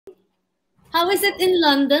How is it in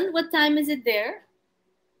London? What time is it there?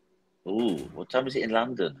 Ooh, what time is it in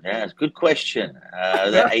London? Yeah, it's a good question.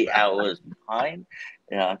 They're 8 hours behind.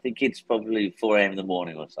 Yeah, I think it's probably 4 a.m. in the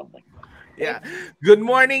morning or something. Yeah. Good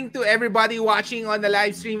morning to everybody watching on the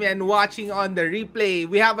live stream and watching on the replay.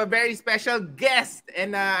 We have a very special guest,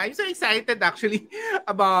 and I'm so excited actually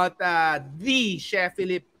about the Chef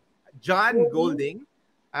Philip John Golding.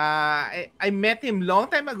 I met him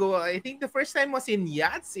long time ago. I think the first time was in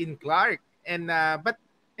Yachts in Clark, and but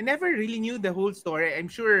I never really knew the whole story. I'm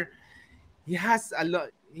sure he has a lot.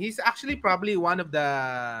 He's actually probably one of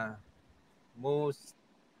most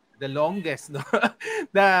the longest, no?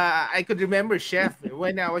 The I could remember chef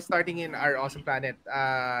when I was starting in our awesome planet.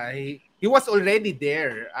 He was already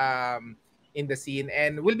there in the scene,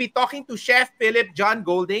 and we'll be talking to Chef Philip John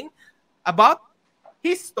Golding about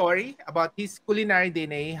his story, about his culinary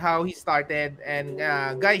DNA, how he started. And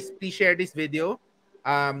guys, please share this video.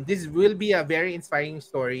 This will be a very inspiring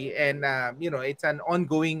story, and it's an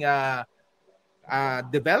ongoing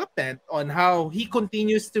development on how he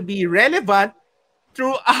continues to be relevant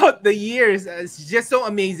throughout the years. It's just so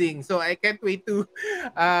amazing. So I can't wait to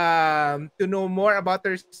know more about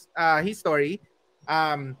his story.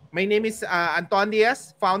 My name is Anton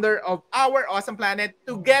Diaz, founder of Our Awesome Planet,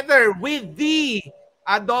 together with the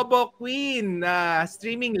Adobo Queen,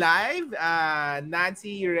 streaming live,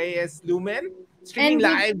 Nancy Reyes Lumen, streaming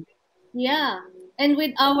live. Yeah, and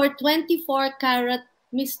with our 24 karat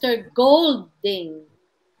Mr. Golding.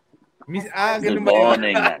 Good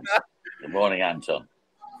morning, good morning, Anton.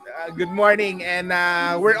 Good morning, and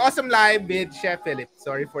we're awesome live with Chef Philip.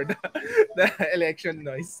 Sorry for the election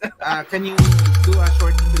noise. Can you do a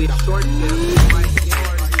short?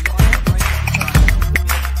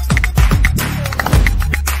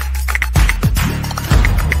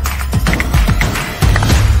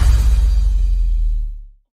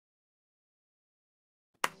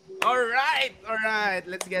 All right.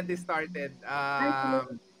 Let's get this started.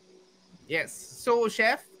 Yes. So,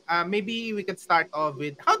 Chef, maybe we could start off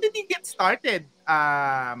with how did you get started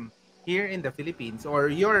here in the Philippines, or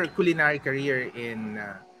your culinary career in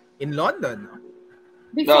London?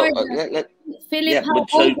 Before Philip,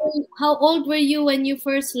 how old were you when you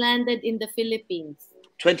first landed in the Philippines?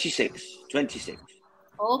 26.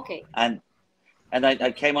 Okay. And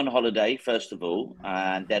I came on holiday, first of all,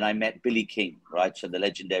 and then I met Billy King, right? So the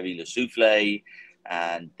legendary Le Souffle.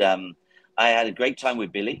 And I had a great time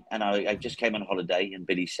with Billy. And I just came on holiday, and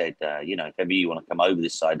Billy said, if ever you want to come over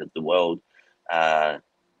this side of the world, to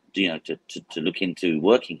look into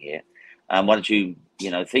working here, why don't you,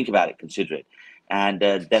 think about it, consider it. And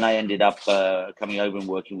then I ended up coming over and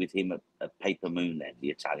working with him at Paper Moon, then, the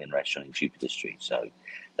Italian restaurant in Jupiter Street. So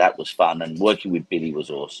that was fun. And working with Billy was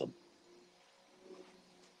awesome.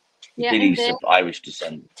 Yeah, Billy's of Irish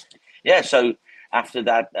descent. Yeah, so after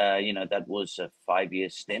that, that was a 5-year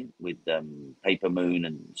stint with Paper Moon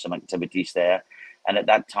and some activities there. And at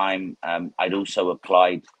that time, I'd also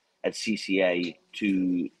applied at CCA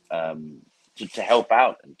to help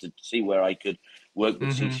out and to see where I could work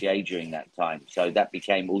with CCA during that time. So that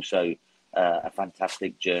became also a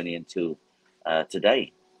fantastic journey until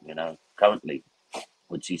today, currently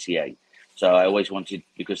with CCA. So I always wanted,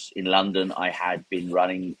 because in London I had been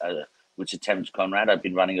running, with Sir Terence Conrad, I'd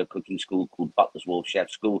been running a cooking school called Butler's Wharf Chef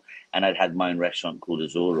School, and I'd had my own restaurant called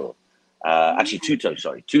Azuro. Actually, Tuto.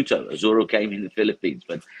 Azuro came in the Philippines,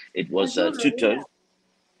 but it was Tuto.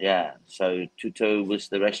 Yeah, so Tuto was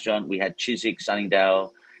the restaurant. We had Chiswick,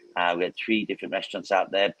 Sunningdale. We had 3 different restaurants out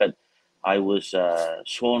there, but I was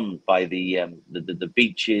sworn by the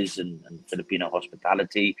beaches and Filipino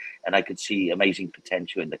hospitality, and I could see amazing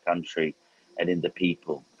potential in the country and in the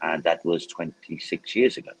people, and that was 26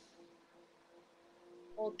 years ago.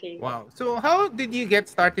 Okay. Wow. So how did you get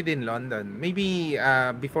started in London? Maybe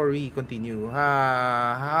before we continue,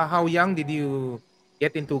 how young did you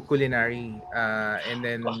get into culinary, and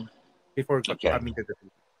then before coming to the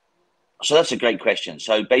Philippines? So that's a great question.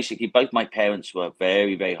 So basically, both my parents were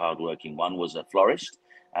very, very hardworking. One was a florist.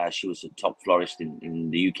 She was a top florist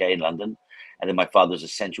in the UK, in London. And then my father was a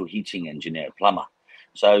central heating engineer, plumber.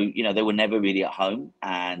 So, they were never really at home.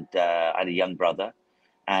 And I had a young brother.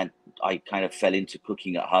 And I kind of fell into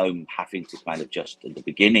cooking at home, having to kind of just, at the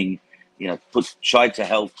beginning, try to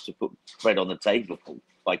help to put bread on the table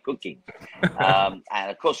by cooking.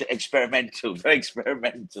 And of course, very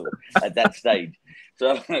experimental at that stage.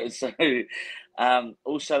 So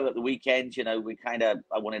also at the weekends, I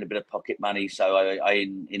wanted a bit of pocket money. So I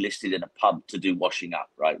enlisted in a pub to do washing up,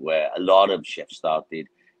 right? Where a lot of chefs started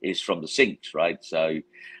is from the sinks, right? So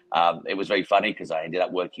it was very funny because I ended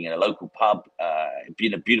up working in a local pub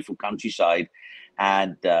in a beautiful countryside.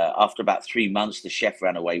 And after about 3 months, the chef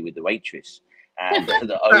ran away with the waitress. And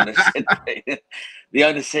the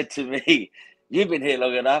owner said to me, "You've been here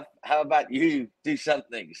long enough. How about you do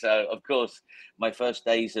something?" So, of course, my first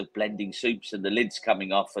days of blending soups and the lids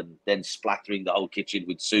coming off and then splattering the whole kitchen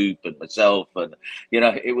with soup and myself. And,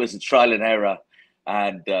 it was a trial and error.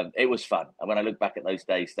 And it was fun. And when I look back at those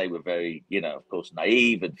days, they were very, of course,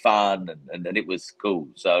 naive and fun. And it was cool.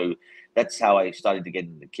 So that's how I started to get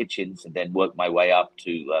in the kitchens and then work my way up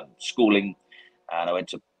to schooling. And I went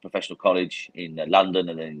to professional college in London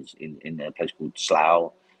and then in a place called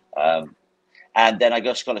Slough. And then I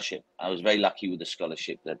got a scholarship. I was very lucky with the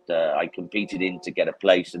scholarship that I competed in to get a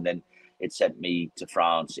place. And then it sent me to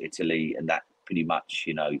France, Italy, and that pretty much,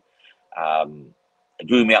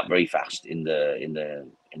 grew me up very fast in the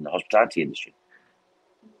hospitality industry.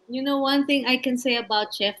 One thing I can say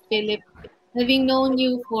about Chef Philip, having known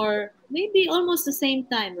you for maybe almost the same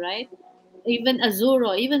time, right? Even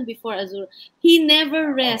before Azuro, he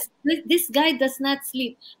never rests. This guy does not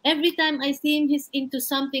sleep. Every time I see him, he's into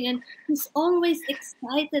something, and he's always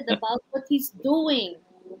excited about what he's doing.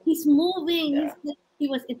 He's moving. Yeah. He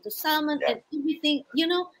was into salmon and everything.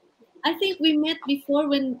 I think we met before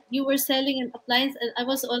when you were selling an appliance, and I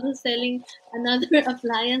was also selling another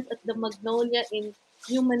appliance at the Magnolia in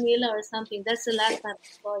New Manila or something. That's the last time I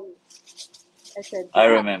saw you. I said, I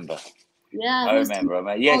remember. Yeah. I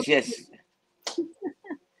remember. Yes.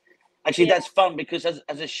 Actually, that's fun because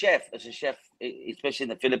as a chef, especially in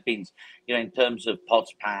the Philippines, in terms of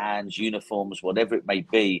pots, pans, uniforms, whatever it may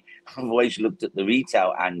be, I've always looked at the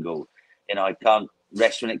retail angle. I can't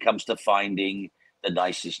rest when it comes to finding the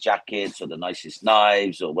nicest jackets or the nicest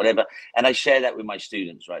knives or whatever. And I share that with my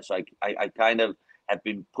students, right? So I kind of have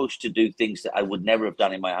been pushed to do things that I would never have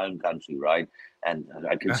done in my home country, right? And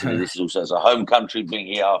I consider this also as a home country, being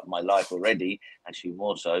here half my life already, actually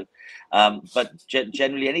more so. But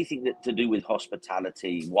generally anything to do with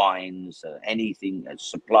hospitality, wines, anything,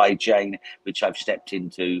 supply chain, which I've stepped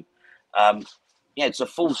into. It's a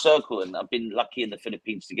full circle, and I've been lucky in the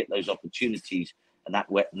Philippines to get those opportunities and that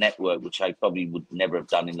network, which I probably would never have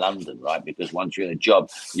done in London, right? Because once you're in a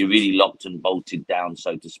job, you're really locked and bolted down,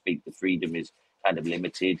 so to speak. The freedom is kind of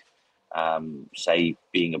limited, say,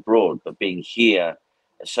 being abroad. But being here,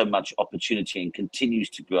 there's so much opportunity and continues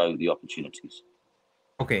to grow the opportunities.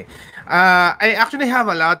 Okay. I actually have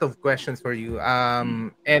a lot of questions for you.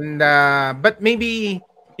 But maybe,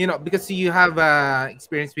 because you have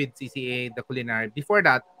experience with CCA, the culinary. Before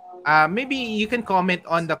that, maybe you can comment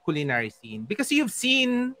on the culinary scene because you've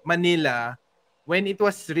seen Manila when it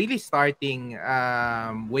was really starting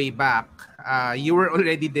way back. You were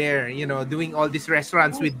already there, doing all these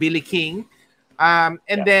restaurants with Billy King.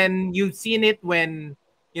 Then you've seen it when,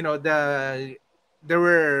 the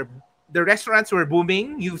restaurants were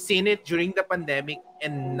booming. You've seen it during the pandemic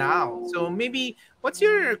and now. So maybe what's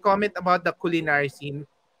your comment about the culinary scene?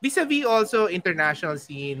 Vis-a-vis also international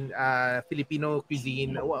scene, Filipino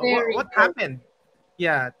cuisine. What happened?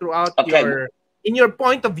 Yeah, throughout in your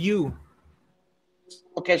point of view.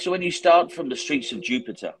 Okay, so when you start from the streets of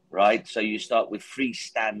Jupiter, right? So you start with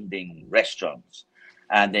freestanding restaurants,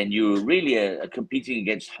 and then you're really competing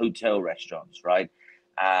against hotel restaurants, right?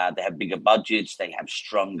 They have bigger budgets, they have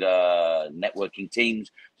stronger networking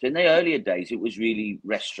teams. So in the earlier days, it was really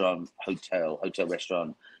hotel,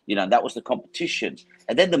 restaurant, that was the competition.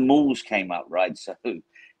 And then the malls came up, right? So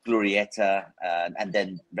Glorietta, and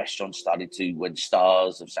then restaurants started to, when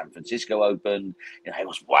Stars of San Francisco opened, it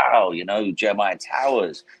was wow, Jeremiah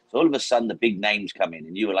Towers. So all of a sudden the big names come in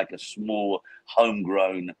and you were like a small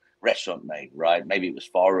homegrown restaurant name, right? Maybe it was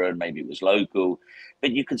foreign, maybe it was local,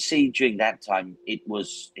 but you could see during that time it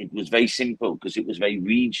was very simple because it was very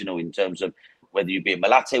regional in terms of whether you'd be a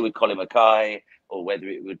Malate with Colin Mackay or whether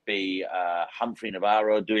it would be Humphrey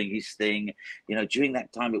Navarro doing his thing. During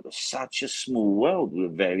that time, it was such a small world. We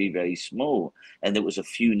were very, very small. And there was a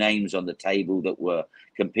few names on the table that were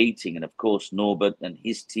competing. And of course, Norbert and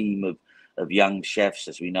his team of young chefs,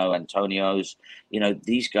 as we know, Antonio's,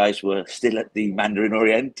 these guys were still at the Mandarin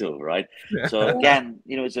Oriental, right? So again,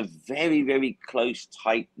 it's a very, very close,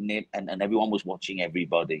 tight knit, and everyone was watching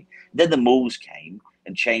everybody. Then the malls came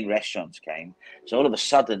and chain restaurants came. So all of a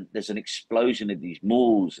sudden there's an explosion of these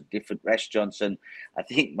malls and different restaurants. And I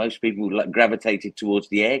think most people gravitated towards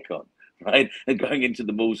the aircon, right? And going into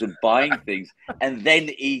the malls and buying things and then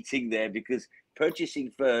eating there, because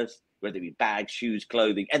purchasing first, whether it be bags, shoes,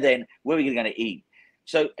 clothing, and then where are you going to eat?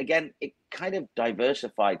 So again, it kind of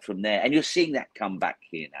diversified from there. And you're seeing that come back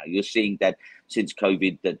here now. You're seeing that since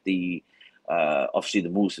COVID, that obviously the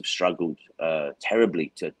malls have struggled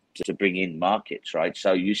terribly to bring in markets, right?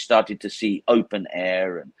 So you started to see open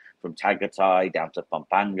air and from Tagaytay down to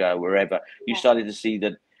Pampanga, wherever, you started to see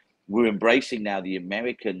that we're embracing now the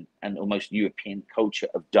American and almost European culture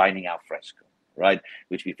of dining al fresco, right?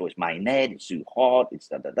 Which before it's mainette, it's too hot, it's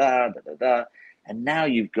da-da-da. And now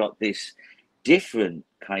you've got this different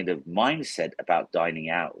kind of mindset about dining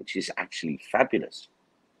out, which is actually fabulous.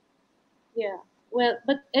 Yeah. Well,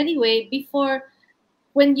 but anyway, before,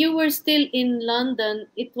 when you were still in London,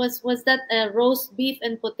 it was that a roast beef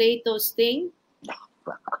and potatoes thing?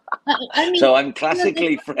 I mean, So I'm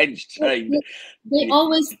classically French trained. they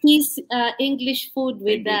always tease English food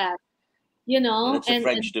with English. that, you know, That's the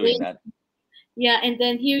French and doing then, that. yeah, and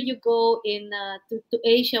then here you go in to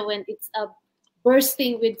Asia when it's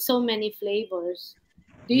bursting with so many flavors.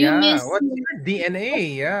 Do you Yeah. miss? What's your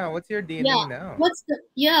DNA? Yeah. What's your Yeah, DNA now?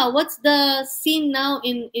 what's the scene now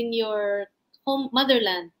in your home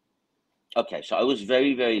motherland? Okay, so I was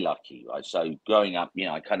very, very lucky, right? So growing up,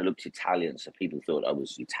 I kind of looked Italian, so people thought I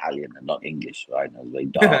was Italian and not English, right? And I was very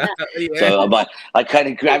dark. Yeah, Yeah. So I kind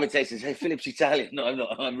of gravitated and say, Philip's Italian. No, I'm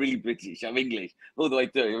not. I'm really British. I'm English all the way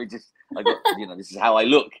through. I got, this is how I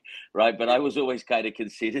look, right? But I was always kind of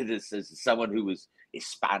considered as someone who was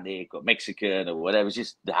Hispanic or Mexican or whatever. It's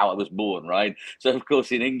just how I was born, right? So of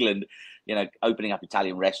course in England, opening up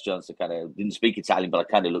Italian restaurants, I kind of didn't speak Italian, but I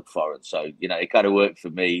kind of looked foreign. So, it kind of worked for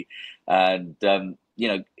me. And,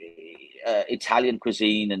 Italian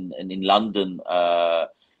cuisine and in London,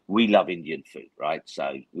 we love Indian food, right? So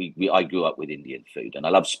I grew up with Indian food and I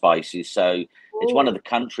love spices. So it's one of oh, the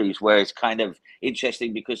countries where it's kind of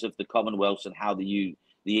interesting because of the Commonwealth and how the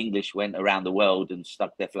English went around the world and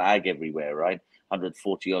stuck their flag everywhere, right?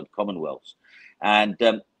 140 odd Commonwealths. And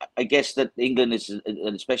I guess that England is,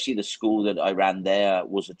 and especially the school that I ran there,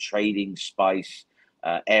 was a trading spice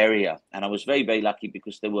area. And I was very, very lucky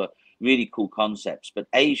because there were really cool concepts. But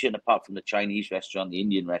Asian, apart from the Chinese restaurant, the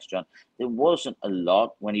Indian restaurant, there wasn't a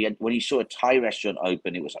lot. When you saw a Thai restaurant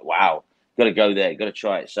open, it was like, wow, got to go there, got to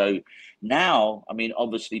try it. So now, I mean,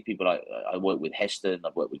 obviously people I work with Heston,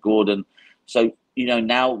 I've worked with Gordon. So,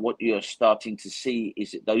 now what you're starting to see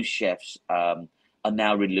is that those chefs are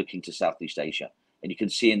now really looking to Southeast Asia. And you can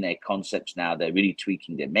see in their concepts now, they're really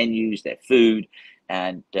tweaking their menus, their food.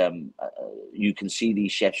 And you can see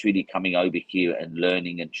these chefs really coming over here and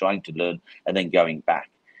learning and trying to learn and then going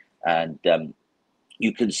back. And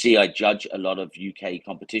you can see I judge a lot of UK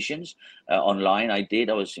competitions online. I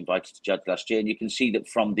was invited to judge last year. And you can see that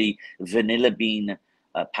from the vanilla bean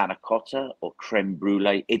panna cotta or creme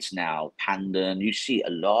brulee, it's now pandan. You see a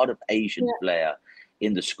lot of Asian yeah, flair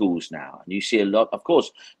in the schools now. And you see a lot, of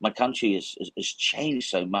course, my country has changed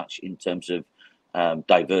so much in terms of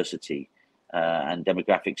diversity and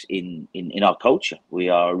demographics in our culture. We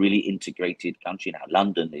are a really integrated country now.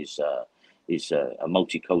 London is a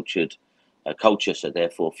multicultural culture, so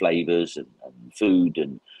therefore flavors and food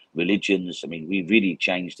and religions. I mean, we've really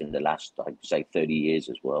changed in the last, I'd say, 30 years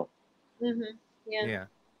as well. mm-hmm, yeah. Yeah.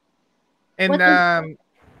 And What is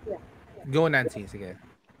yeah? go Nancy, sige.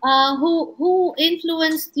 Who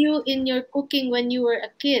influenced you in your cooking when you were a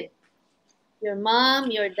kid? Your mom,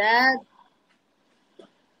 your dad?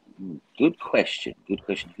 Good question. Good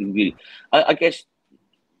question. Really, I guess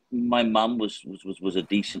my mum was a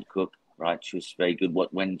decent cook, right? She was very good.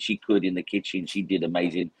 When she could in the kitchen, she did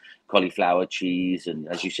amazing cauliflower cheese and,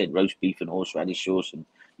 as you said, roast beef and horseradish sauce and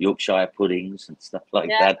Yorkshire puddings and stuff like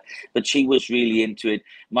Yeah. that. But she was really into it.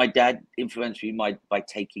 My dad influenced me by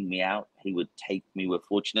taking me out. He would take me. We're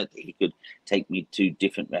fortunate that he could take me to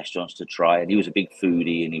different restaurants to try. And he was a big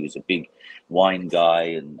foodie and he was a big wine guy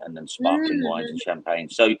and then sparkling wines and Mm-hmm. champagne.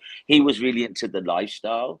 So he was really into the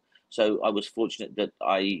lifestyle. So I was fortunate that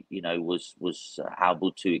I, was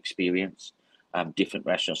able to experience different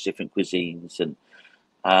restaurants, different cuisines, and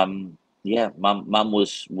yeah, mum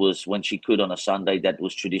was when she could on a Sunday. That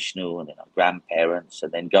was traditional, and then our grandparents,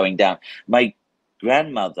 and then going down. My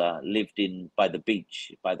grandmother lived by the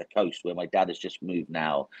beach, by the coast, where my dad has just moved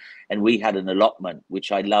now, and we had an allotment,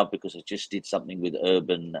 which I love because I just did something with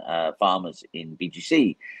urban farmers in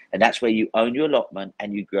BGC, and that's where you own your allotment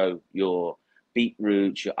and you grow your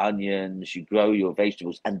beetroots, your onions, you grow your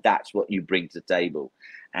vegetables, and that's what you bring to the table,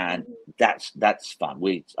 and that's fun.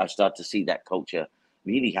 I start to see that culture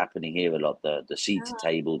really happening here a lot, the seed to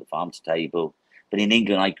table, the farm to table. But in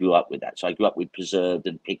England, I grew up with that. So I grew up with preserved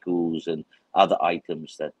and pickles and other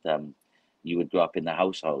items that you would grow up in the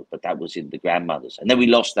household. But that was in the grandmothers. And then we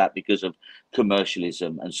lost that because of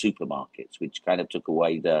commercialism and supermarkets, which kind of took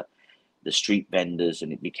away the street vendors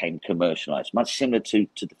and it became commercialized, much similar to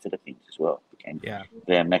the Philippines as well. It became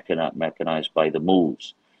very mechanized by the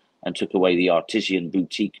malls and took away the artisan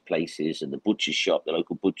boutique places and the butcher shop, the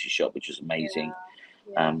local butcher shop, which was amazing.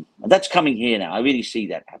 Yeah. And that's coming here now. I really see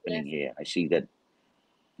that happening Yes. here. I see that.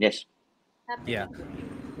 Yes. Yeah. Happening.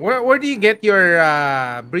 Where do you get your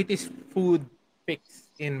British food fix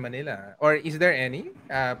in Manila? Or is there any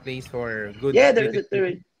place for good Yeah, British there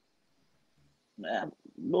food? is.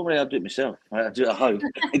 Normally, I'll do it myself. I do it at home.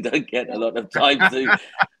 I don't get a lot of time to.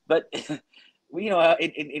 But well,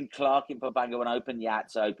 in Clark, in Pampanga, when I opened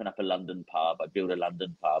Yats, I opened up a London pub. I built a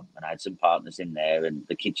London pub, and I had some partners in there, and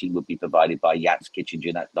the kitchen would be provided by Yats Kitchen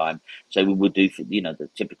during that time. So we would do, the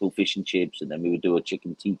typical fish and chips, and then we would do a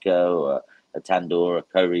chicken tikka or a tandoor, a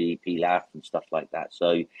curry, pilaf, and stuff like that.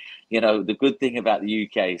 So, the good thing about the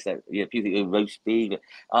UK is that people think roast beef.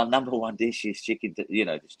 Our number one dish is chicken,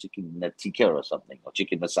 just chicken tikka or something, or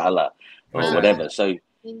chicken masala, or Ah, whatever. So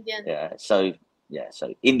Indian. yeah,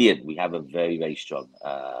 so Indian, we have a very, very strong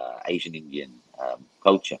Asian Indian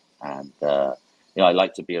culture, and I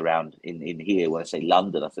like to be around in here. When I say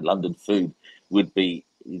London, I say London food would be.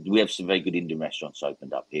 We have some very good Indian restaurants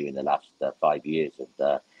opened up here in the last 5 years,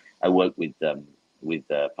 and I work with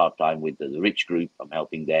part time with the Rich Group. I'm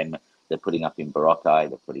helping them. They're putting up in Boracay.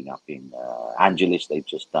 They're putting up in Angeles. They've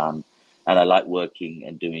just done, and I like working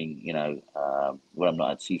and doing. When I'm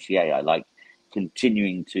not at CCA, I like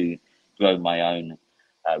continuing to grow my own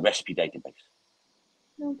recipe database.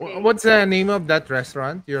 Okay. What's the name of that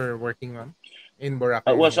restaurant you're working on in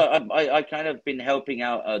Boracay Well, so again? I kind of been helping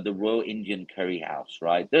out the Royal Indian Curry House,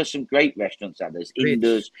 right? There's some great restaurants out there. There's Rich.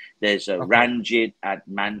 Indus, there's Okay. Ranjit at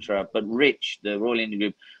Mantra, but Rich, the Royal Indian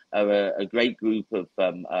Group, are a great group of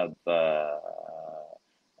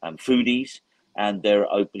foodies, and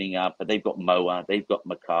they're opening up. But they've got Moa, they've got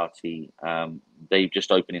Makati, they've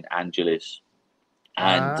just opened in Angeles,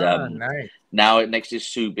 and Nice. now next is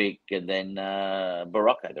Subic, and then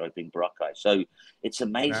Boracay. They're opening Boracay. So it's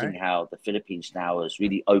amazing Nice. how the Philippines now has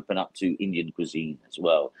really opened up to Indian cuisine as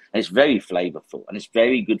well. And it's very flavorful, and it's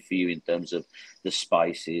very good for you in terms of the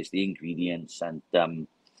spices, the ingredients, and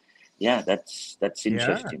yeah, that's Yeah.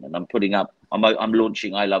 interesting. And I'm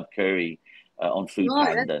launching I Love Curry on Food Oh,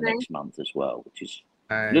 that's Panda nice. next month as well, which is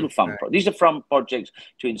little Nice. fun. Nice. These are fun projects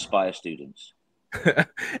to inspire students.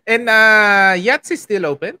 And Yats is still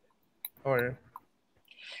open? Or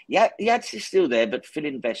Yeah, it's still there, but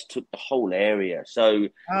Philinvest took the whole area. So, you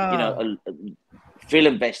know, ah,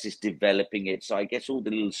 Philinvest is developing it. So I guess all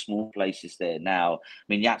the little small places there now. I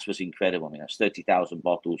mean, Yats was incredible. I mean, that's 30,000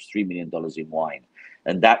 bottles, $3 million in wine.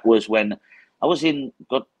 And that was when I was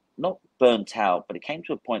got not burnt out, but it came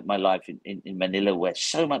to a point in my life in Manila where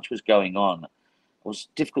so much was going on. It was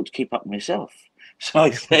difficult to keep up with myself. So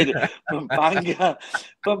I said,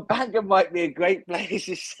 Pampanga might be a great place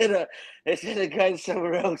instead of going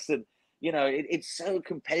somewhere else. And it's so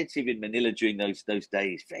competitive in Manila during those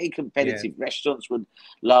days. Very yes. competitive. Restaurants would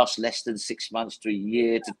last less than 6 months to a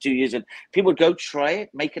year to 2 years, and people would go try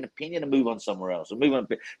it, make an opinion, and move on somewhere else, and move on.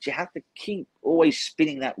 So you have to keep always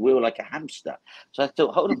spinning that wheel like a hamster. So I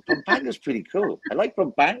thought, hold on, Pampanga's pretty cool. I like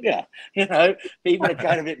Pampanga. People are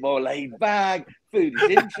kind of a bit more laid back. Food is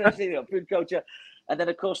interesting. Food culture. And then,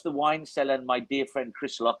 of course, the wine cellar and my dear friend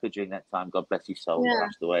Chris Locker during that time, God bless his soul, Yeah.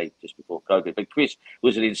 passed away just before COVID. But Chris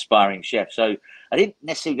was an inspiring chef. So I didn't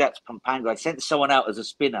necessarily go to Pampanga. I sent someone out as a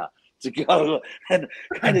spinner to go and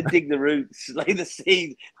kind of dig the roots, lay the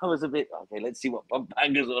seed. I was a bit, okay, let's see what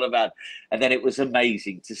Pampanga's all about. And then it was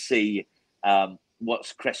amazing to see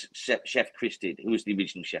what Chef Chris did, who was the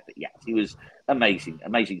original chef at Yat. He was amazing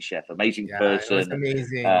chef, amazing Yeah, it was person,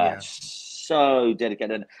 amazing. Yeah. so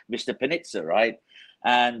dedicated. And Mr. Panitza, right?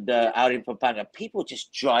 And out in Pampanga, people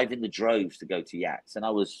just drive in the droves to go to Yats. And I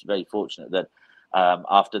was very fortunate that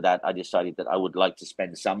after that, I decided that I would like to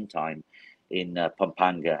spend some time in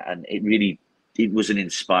Pampanga. And it was an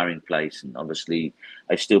inspiring place. And obviously,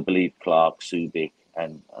 I still believe Clark, Subic,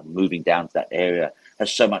 and moving down to that area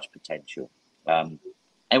has so much potential. And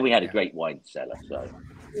we had a Yeah. great wine cellar. So,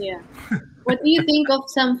 Yeah. What do you think of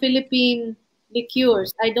some Philippine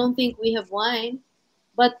liqueurs? I don't think we have wine,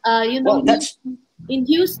 but well, that's In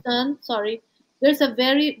Houston, sorry, there's a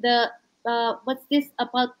very the what's this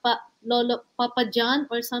about Lolo Papa John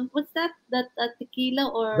or some what's that tequila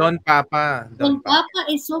or Don Papa. Don Don Papa.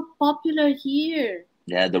 Papa is so popular here.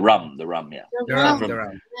 yeah, the rum, yeah. The The rum. The rum, From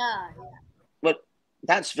rum. yeah, yeah. But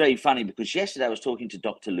that's very funny because yesterday I was talking to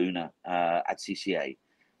Dr. Luna at CCA in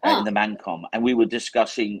Oh, the Mancom, and we were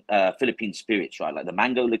discussing Philippine spirits, right? Like the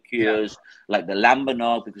mango Yeah. liqueurs, like the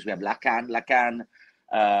lambanog, because we have lacan. Lacan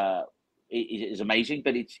is amazing,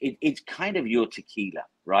 but it's kind of your tequila,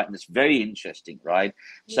 right? And it's very interesting, right?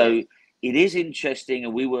 yes, So it is interesting,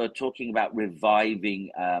 and we were talking about reviving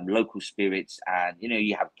local spirits, and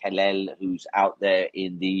you have Kalel, who's out there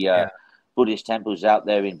in the Yeah. Buddhist temples out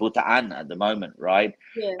there in Bhutan at the moment, right?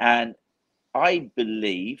 Yeah. And I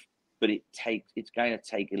believe, but it's going to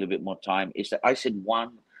take a little bit more time. Is that I said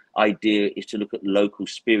one idea is to look at local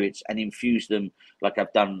spirits and infuse them like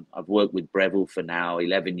I've done. I've worked with Breville for now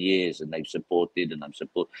 11 years, and they've supported, and I'm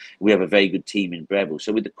support. We have a very good team in Breville.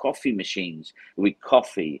 So with the coffee machines, with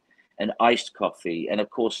coffee and iced coffee, and of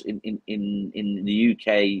course in the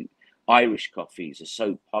UK, Irish coffees are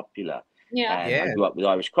so popular. Yeah. And I Yeah. grew up with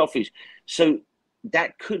Irish coffees. So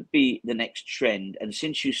that could be the next trend. And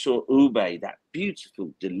since you saw ube, that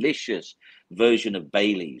beautiful, delicious version of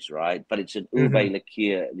Bailey's, right? But it's an ube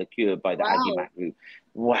liqueur by the Wow. Agimat group.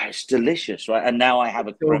 Wow, it's delicious, right? And now I have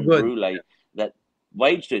a So creme good. brulee that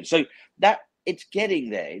waged it. So that it's getting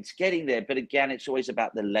there. It's getting there. But again, it's always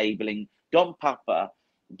about the labeling. Dom Papa,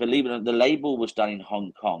 believe it or not, the label was done in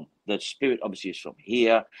Hong Kong. The spirit obviously is from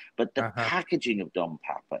here, but the packaging of Dom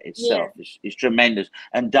Papa itself is tremendous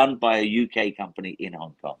and done by a UK company in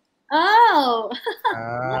Hong Kong. Oh.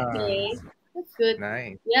 Ah, Okay. That's good.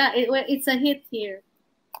 nice. Yeah, it's a hit here.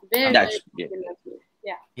 Very, That's very popular here.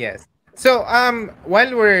 Yeah. Yes. So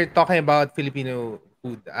while we're talking about Filipino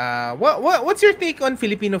food, what's your take on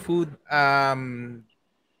Filipino food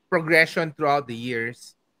progression throughout the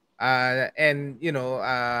years? And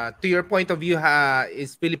to your point of view,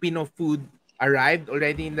 is Filipino food arrived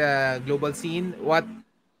already in the global scene? What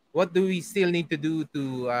do we still need to do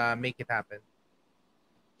to make it happen?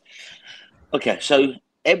 Okay, so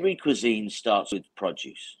every cuisine starts with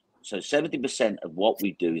produce. So 70% of what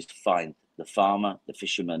we do is to find the farmer, the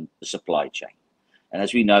fisherman, the supply chain. And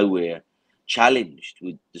as we know, we're challenged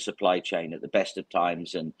with the supply chain at the best of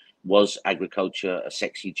times. And was agriculture a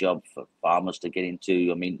sexy job for farmers to get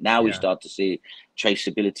into? I mean, now we start to see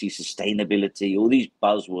traceability, sustainability, all these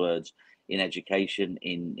buzzwords in education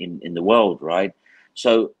in the world, right?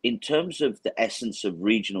 So in terms of the essence of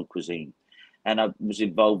regional cuisine, and I was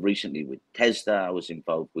involved recently with TESDA. I was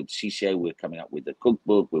involved with CCO. We're coming up with a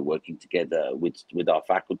cookbook. We're working together with our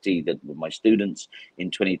faculty, with my students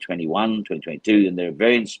in 2021, 2022, and they're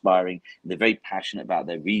very inspiring. They're very passionate about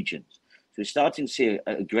their regions. So we're starting to see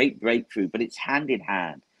a great breakthrough, but it's hand in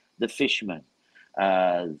hand. The fishermen,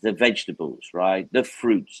 the vegetables, right? The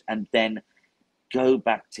fruits, and then go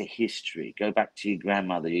back to history, go back to your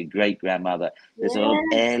grandmother, your great-grandmother. There's a lot of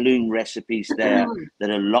heirloom recipes there that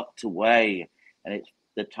are locked away, and it's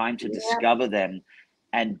the time to discover them.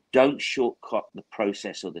 And don't shortcut the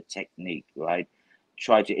process or the technique, right?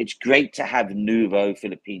 It's great to have nouveau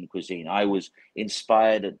Philippine cuisine. I was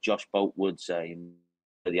inspired at Josh Boltwood's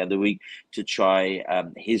the other week to try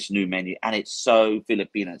his new menu, and it's so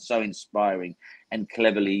Filipino, so inspiring and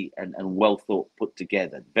cleverly and well thought put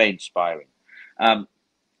together. Very inspiring.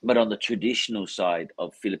 But on the traditional side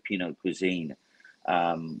of Filipino cuisine,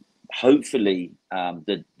 hopefully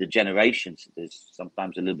the generations, there's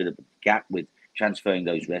sometimes a little bit of a gap with transferring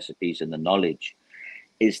those recipes and the knowledge,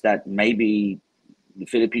 is that maybe the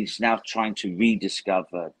Philippines is now trying to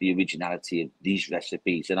rediscover the originality of these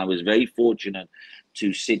recipes. And I was very fortunate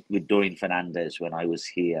to sit with Doreen Fernandez when I was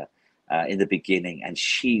here in the beginning, and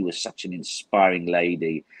she was such an inspiring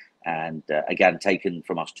lady, and again, taken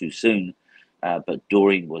from us too soon. But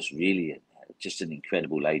Doreen was really just an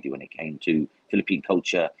incredible lady when it came to Philippine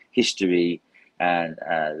culture, history, and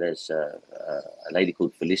there's a lady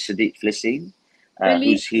called Felicine,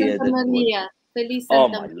 who's here. Oh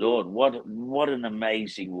my Lord, what an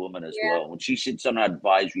amazing woman as well. When she sits on our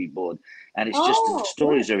advisory board, and it's just the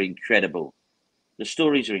stories are incredible. The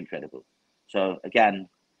stories are incredible. So again,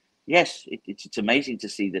 yes, it's amazing to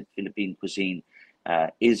see that Philippine cuisine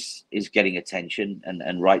is getting attention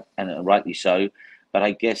and rightly so. But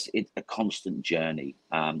I guess it's a constant journey,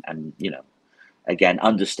 and again,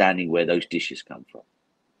 understanding where those dishes come from.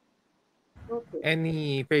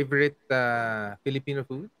 Any favorite Filipino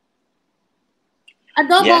food?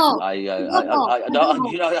 Adobo. Yeah,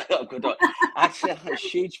 actually, I'm a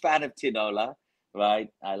huge fan of tinola, right?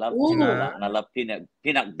 I love tinola, and I love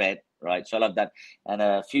peanut bed, right? So I love that. And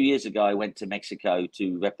a few years ago, I went to Mexico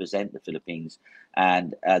to represent the Philippines,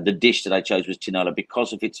 and the dish that I chose was tinola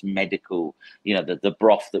because of its medical, the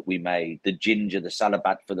broth that we made, the ginger, the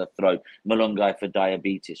salabat for the throat, malunggay for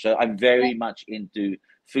diabetes. So I'm very much into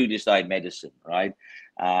food is thy medicine, right?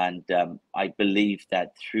 And I believe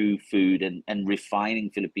that through food and refining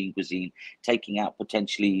Philippine cuisine, taking out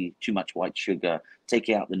potentially too much white sugar,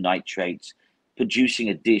 taking out the nitrates, producing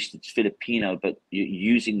a dish that's Filipino, but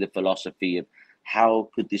using the philosophy of how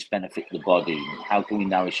could this benefit the body? How can we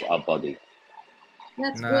nourish our body?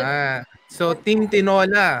 That's good. So Team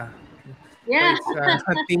Tinola. Yeah. So it's,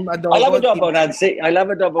 Team Adobo. I love adobo, Nancy. I love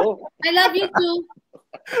adobo. I love you too.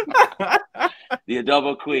 The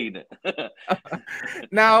adobo queen.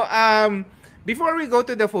 Now, before we go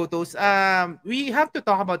to the photos, we have to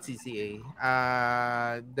talk about CCA.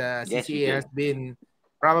 The Yes, we CCA has do. been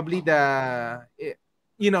probably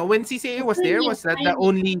when CCA The was there, pioneer, was that the pioneer.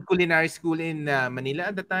 only culinary school in Manila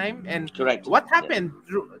at the time? And Correct. what Yeah. happened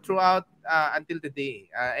throughout until the day?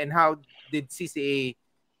 And how did CCA,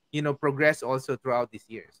 progress also throughout these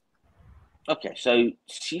years? Okay, so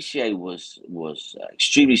CCA was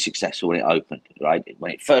extremely successful when it opened. Right,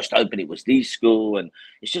 when it first opened, it was the school, and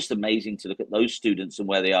it's just amazing to look at those students and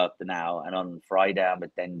where they are now. And on Friday, I'm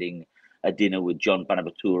attending a dinner with John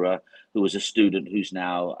Panabatura, who was a student who's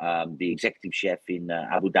now the executive chef in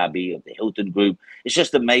Abu Dhabi of the Hilton Group. It's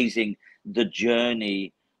just amazing the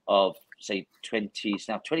journey of say 20, it's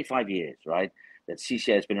now 25 years, right? That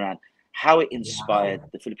CCA has been around, how it inspired Wow.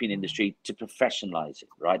 the Philippine industry to professionalize it,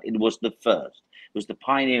 right? It was the first, it was the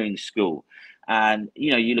pioneering school. And,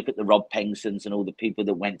 you look at the Rob Pengsons and all the people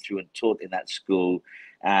that went through and taught in that school,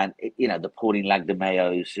 and, the Pauline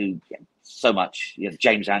Lagdemeos who, so much,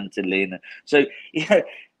 James Antolin. So,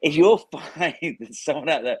 if you'll find that someone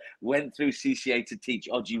out there went through CCA to teach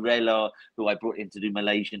Oji Relo, who I brought in to do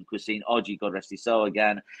Malaysian cuisine, Oji, God rest his soul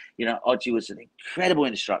again, Oji was an incredible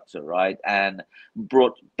instructor, right? And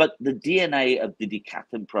but the DNA of the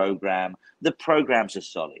Decathlon program, the programs are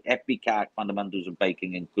solid. FBCAC, Fundamentals of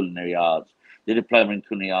Baking and Culinary Arts, the Diploma in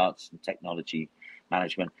Culinary Arts and Technology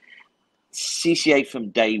Management. CCA from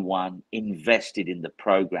day one invested in the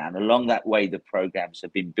program. Along that way, the programs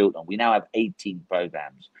have been built on. We now have 18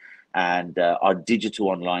 programs, and our digital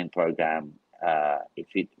online program, if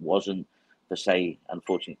it wasn't for, say,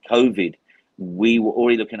 unfortunately, COVID, we were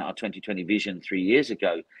already looking at our 2020 vision 3 years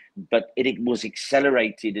ago, but it was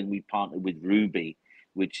accelerated, and we partnered with Ruby,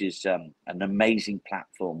 which is an amazing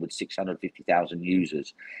platform with 650,000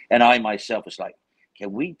 users. And I myself was like,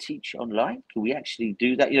 can we teach online? Can we actually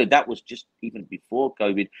do that? That was just even before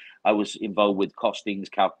COVID. I was involved with Costings,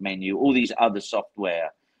 Calc Menu, all these other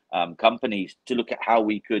software companies to look at how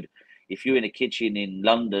we could, if you're in a kitchen in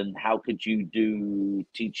London, how could you do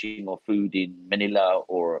teaching or food in Manila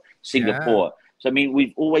or Yeah. Singapore? So, I mean,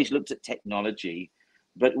 we've always looked at technology,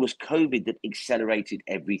 but it was COVID that accelerated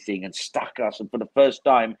everything and stuck us. And for the first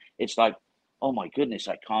time, it's like, oh my goodness,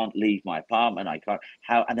 I can't leave my apartment. I can't,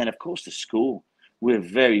 how, and then of course the school. We're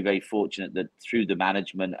very, very fortunate that through the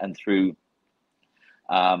management and through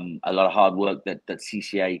a lot of hard work that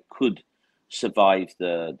CCA could survive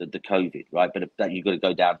the COVID, right? But that you've got to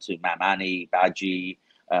go down to Mamani, Baji,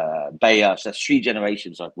 Baya. So that's 3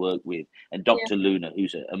 generations I've worked with, and Yeah. Dr. Luna,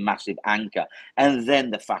 who's a massive anchor, and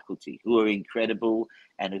then the faculty who are incredible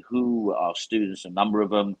and who are students, a number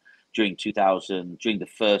of them during the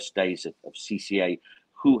first days of CCA,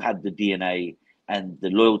 who had the DNA and the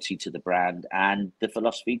loyalty to the brand and the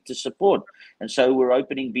philosophy to support. And so we're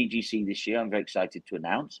opening BGC this year. I'm very excited to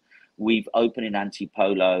announce. We've opened in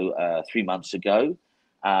Antipolo 3 months ago.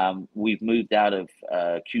 We've moved out of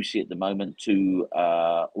QC at the moment to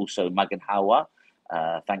also Maganhawa.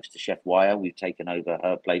 Thanks to Chef Wire, we've taken over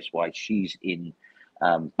her place while she's in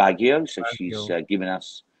Baguio. So she's given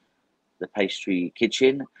us the pastry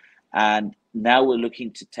kitchen. And now we're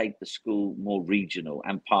looking to take the school more regional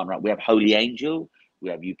and partner up. We have Holy Angel, we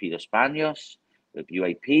have UP Los Baños, we have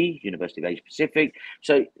UAP, University of Asia Pacific.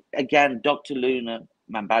 So again, Dr. Luna,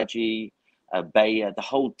 Mambaji, Baya, the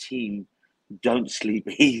whole team don't sleep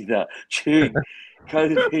either during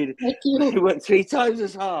COVID. Like They you. work 3 times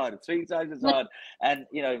as hard, But and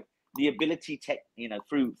the ability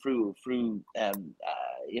through through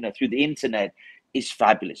the internet is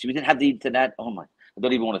fabulous. If we didn't have the internet, oh my, I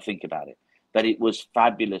don't even want to think about it. But it was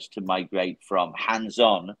fabulous to migrate from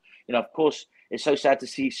hands-on. Of course, it's so sad to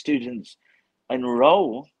see students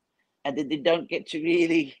enroll and then they don't get to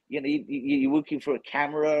really, you're looking for a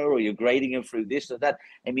camera or you're grading them through this or that.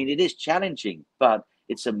 I mean, it is challenging, but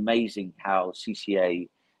it's amazing how CCA,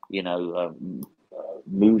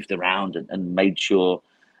 moved around and made sure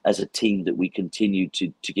as a team that we continue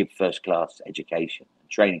to give first-class education and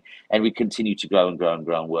training, and we continue to grow and grow and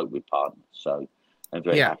grow and work with partners. So I'm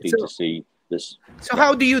very Yeah. happy to see this. So Yeah.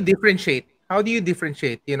 how do you differentiate? How do you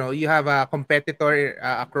differentiate? You have a competitor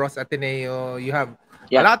across Ateneo. You have a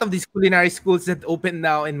Yeah. lot of these culinary schools that open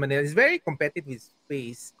now in Manila. It's very competitive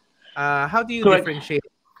space. How do you Correct. differentiate?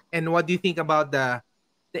 And what do you think about the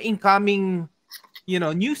incoming,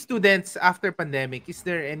 new students after pandemic? Is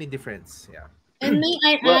there any difference? Yeah. and may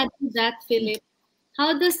I Well, add to that, Philip?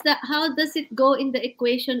 How does it go in the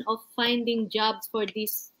equation of finding jobs for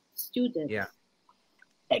these Yeah. students?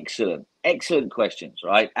 excellent questions,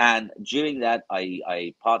 right? And during that,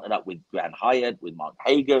 I partnered up with Grant Hyatt, with Mark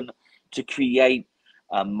Hagan, to create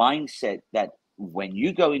a mindset that when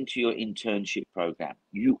you go into your internship program,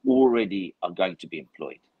 you already are going to be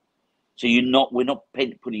employed. So we're not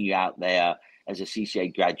putting you out there as a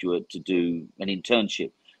CCA graduate to do an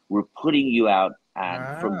internship. We're putting you out,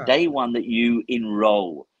 and from day one that you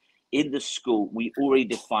enroll in the school, we already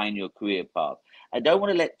define your career path. I don't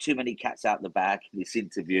want to let too many cats out the bag in this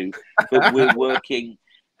interview, but we're working.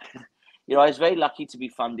 You know, I was very lucky to be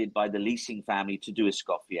funded by the leasing family to do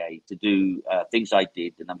Escoffier, to do things I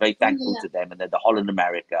did, and I'm very thankful to them. And they're the Holland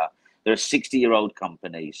America. They're a 60-year-old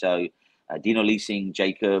company. So Dino Leasing,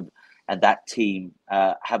 Jacob, and that team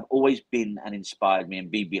have always been and inspired me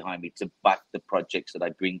and been behind me to back the projects that I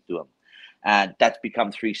bring to them. And that's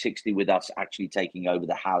become 360 with us actually taking over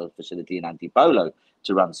the Howard facility in Antipolo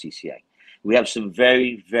to run CCA. We have some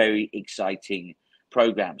very, very exciting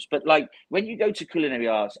programs. But like when you go to Culinary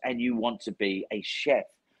Arts and you want to be a chef,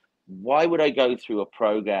 why would I go through a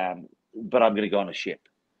program, but I'm going to go on a ship?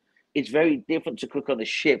 It's very different to cook on a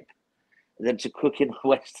ship than to cook in a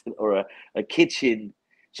Western or a kitchen.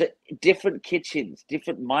 So different kitchens,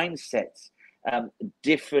 different mindsets,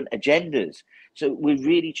 different agendas. So we're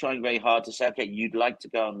really trying very hard to say, okay, you'd like to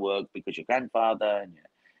go and work because your grandfather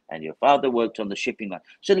and your father worked on the shipping line.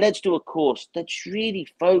 So let's do a course that's really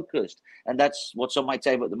focused. And that's what's on my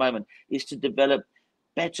table at the moment, is to develop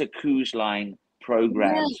better cruise line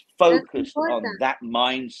programs focused on that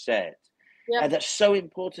mindset. Yep. And that's so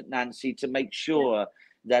important, Nancy, to make sure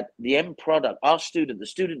that the end product, the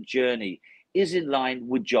student journey, is in line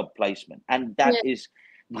with job placement. And that is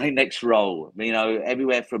my next role. You know,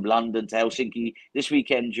 everywhere from London to Helsinki. This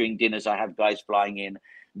weekend during dinners, I have guys flying in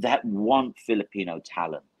that want Filipino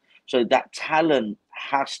talent. So that talent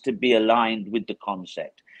has to be aligned with the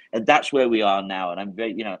concept. And that's where we are now. And I'm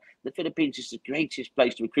very, you know, the Philippines is the greatest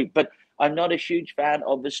place to recruit. But I'm not a huge fan,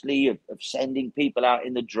 obviously, of sending people out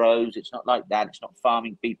in the droves. It's not like that. It's not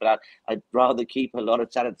farming people out. I'd rather keep a lot of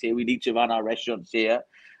talent here. We need to run our restaurants here.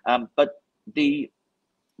 But the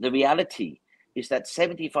reality is that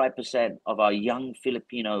 75% of our young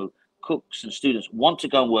Filipino cooks and students want to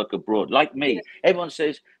go and work abroad, like me. Everyone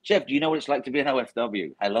says, Chef, do you know what it's like to be an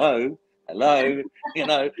OFW? Hello. You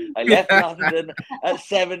know, I left London at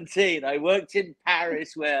 17. I worked in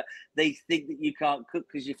Paris, where they think that you can't cook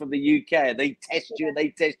because you're from the UK. They test you and they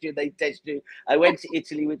test you and they test you. I went to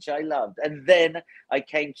Italy, which I loved. And then I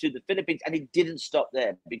came to the Philippines, and it didn't stop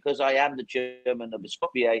there, because I am the chairman of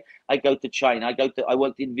Escoffier. I go to China. I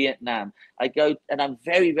worked in Vietnam. And I'm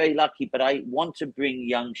very, very lucky, but I want to bring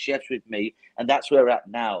young chefs with me. And that's where we're at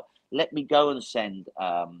now. Let me go and send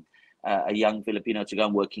a young Filipino to go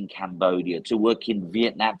and work in Cambodia, to work in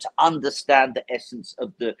Vietnam, to understand the essence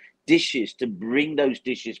of the dishes, to bring those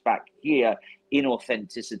dishes back here in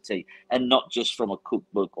authenticity, and not just from a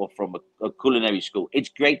cookbook or from a culinary school. It's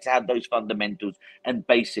great to have those fundamentals and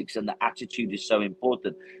basics, and the attitude is so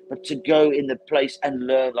important. But to go in the place and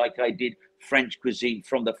learn, like I did, French cuisine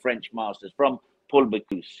from the French masters, from Paul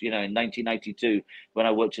Bocuse, you know, in 1992, when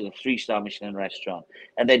I worked at a 3-star Michelin restaurant,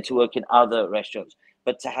 and then to work in other restaurants.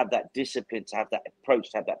 But to have that discipline, to have that approach,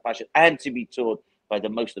 to have that passion, and to be taught by the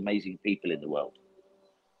most amazing people in the world.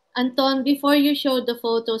 Anton, before you show the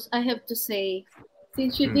photos, I have to say,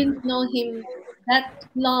 since you didn't know him that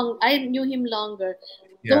long, I knew him longer.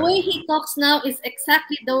 The way he talks now is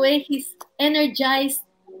exactly the way he's energized,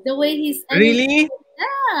 the way he's energized. Really?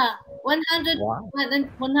 Yeah,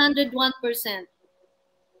 101%.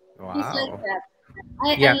 Wow. He's like that.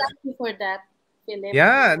 I like you for that, Philip.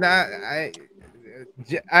 Yeah,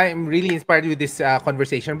 I'm really inspired with this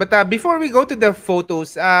conversation. But before we go to the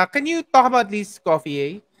photos, can you talk about this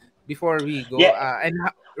coffee before we go, and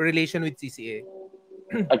relation with CCA?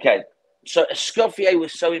 Okay, so Escoffier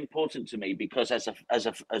was so important to me because as a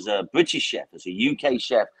British chef, as a UK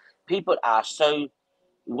chef, people ask, so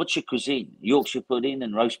what's your cuisine? Yorkshire pudding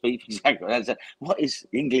and roast beef? Exactly. I said, what is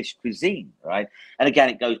English cuisine, right? And again,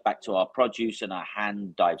 it goes back to our produce and our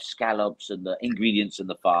hand-dyed scallops and the ingredients and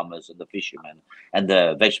the farmers and the fishermen and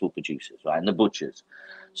the vegetable producers, right, and the butchers.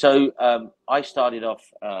 So I started off,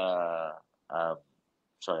 sorry,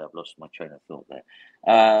 I've lost my train of thought there.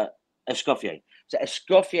 Escoffier. So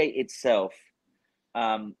Escoffier itself,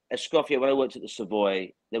 Escoffier, when I worked at the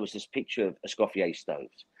Savoy, there was this picture of Escoffier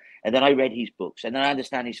stoves. And then I read his books, and then I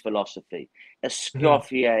understand his philosophy.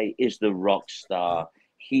 Escoffier is the rock star.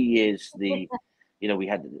 He is the, you know, we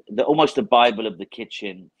had almost the Bible of the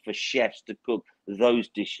kitchen for chefs to cook those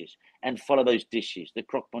dishes and follow those dishes. The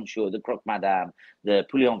croque monsieur, the croque madame, the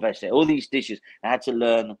poulet renversé, all these dishes. I had to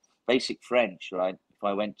learn basic French, right? If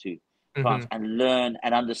I went to France, and learn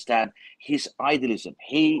and understand his idealism.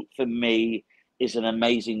 He, for me, is an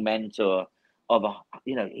amazing mentor of,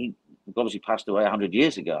 obviously passed away 100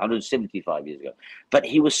 years ago, 175 years ago. But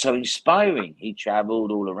he was so inspiring. He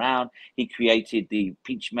traveled all around. He created the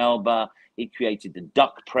peach melba. He created the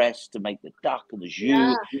duck press to make the duck and the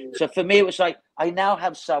jus. Yeah. So for me, it was like, I now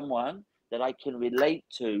have someone that I can relate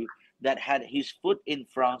to that had his foot in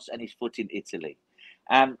France and his foot in Italy.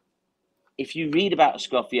 If you read about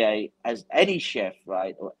Escoffier, as any chef,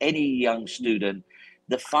 right, or any young student,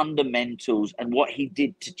 the fundamentals and what he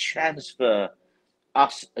did to transfer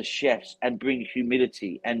us as chefs and bring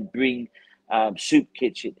humility and bring soup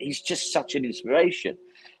kitchen. He's just such an inspiration,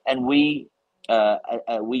 and we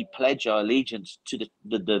pledge our allegiance to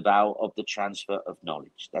the vow of the transfer of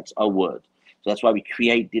knowledge. That's our word. So that's why we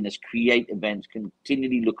create dinners, create events,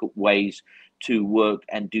 continually look at ways to work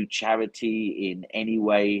and do charity in any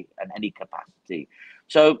way and any capacity.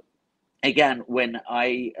 So again, when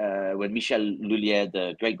Michel Lullier,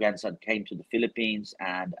 the great grandson, came to the Philippines,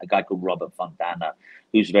 and a guy called Robert Fontana,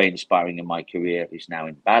 who's very inspiring in my career, who's now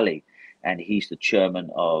in Bali, and he's the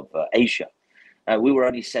chairman of Asia. We were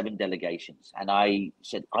only 7 delegations, and I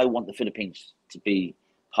said, I want the Philippines to be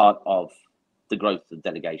part of the growth of the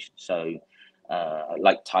delegation. So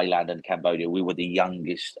like Thailand and Cambodia, we were the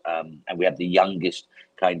youngest, and we have the youngest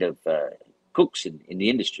kind of cooks in the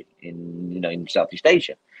industry in Southeast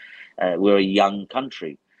Asia. We're a young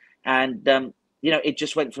country, and it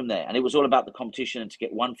just went from there. And it was all about the competition and to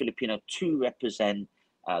get one Filipino to represent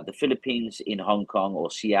the Philippines in Hong Kong or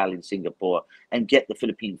Sial in Singapore and get the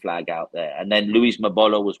Philippine flag out there. And then Louise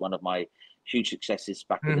Mabolo was one of my huge successes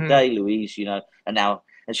back in the day. Louise,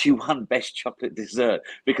 and she won Best Chocolate Dessert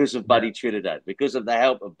because of Buddy Trinidad, because of the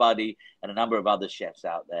help of Buddy and a number of other chefs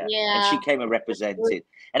out there. Yeah. And she came and represented. And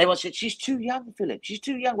everyone said, she's too young, Philip. She's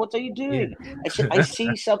too young. What are you doing? Yeah. I said, I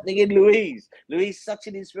see something in Louise. Louise, such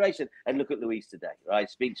an inspiration. And look at Louise today, right?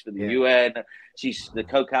 Speaks for the UN. She's the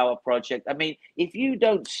Cocoa Project. I mean, if you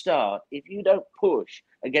don't start, if you don't push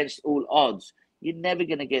against all odds, you're never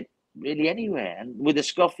going to get really anywhere. And with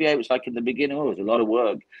Escoffier, it was like in the beginning, it was a lot of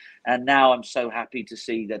work. And now I'm so happy to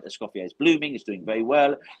see that Escoffier is blooming, it's doing very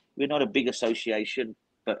well. We're not a big association,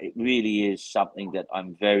 but it really is something that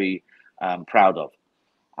I'm very proud of.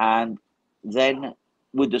 And then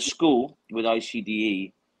with the school, with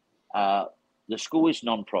ICDE, the school is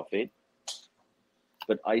non-profit,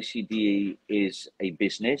 but ICDE is a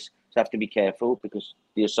business. So I have to be careful because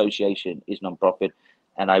the association is non-profit,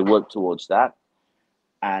 and I work towards that.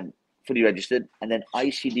 And fully registered. And then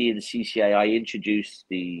ICD and the CCA, I introduced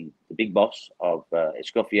the big boss of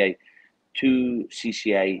Escoffier to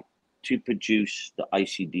CCA to produce the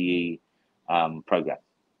ICDE program.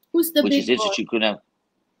 Who's the which big is Institute Culinary.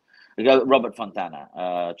 Robert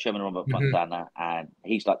Fontana, Chairman Robert Fontana, and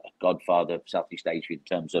he's like the godfather of Southeast Asia in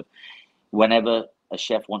terms of whenever a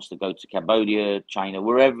chef wants to go to Cambodia, China,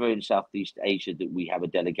 wherever in Southeast Asia that we have a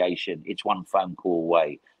delegation, it's one phone call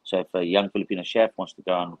away. So if a young Filipino chef wants to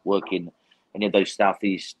go and work in any of those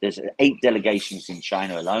Southeast, there's 8 delegations in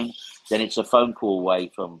China alone, then it's a phone call away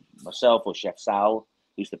from myself or Chef Sal,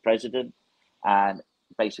 who's the president, and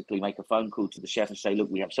basically make a phone call to the chef and say, look,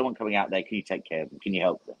 we have someone coming out there, can you take care of them? Can you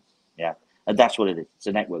help them? Yeah, and that's what it is. It's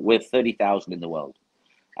a network. We're 30,000 in the world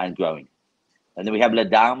and growing. And then we have La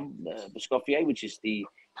Dame Escoffier, which is the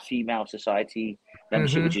female society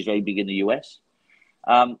membership, which is very big in the US.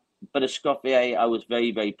 But Escoffier, I was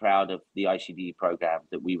very, very proud of the ICD program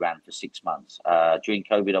that we ran for 6 months. During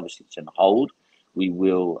COVID, obviously, it's on hold. We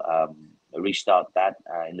will restart that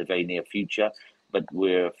in the very near future, but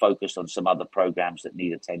we're focused on some other programs that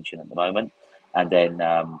need attention at the moment. And then,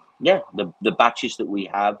 the batches that we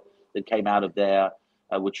have that came out of there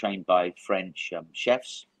were trained by French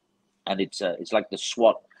chefs. And it's like the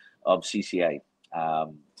SWAT of CCA.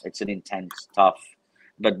 It's an intense, tough,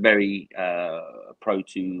 but very pro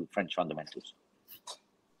to French fundamentals.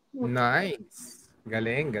 Nice.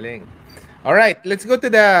 Galing, galing. All right, let's go to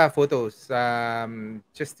the photos.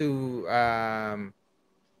 Just to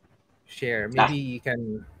share. Maybe you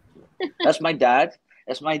can... That's my dad.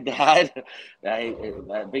 That's my dad.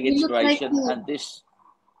 Big inspiration. Like and this...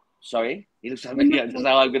 Sorry? He looks like me. That's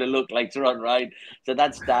how I'm going to look later on, right? So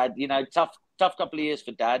that's dad. Tough couple of years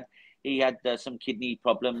for dad. He had some kidney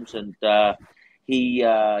problems, and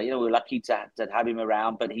we're lucky to have him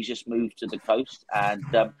around. But he's just moved to the coast, and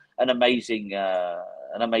an amazing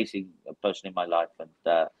person in my life,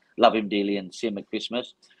 and love him dearly, and see him at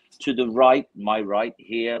Christmas. To the right, my right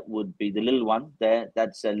here would be the little one there.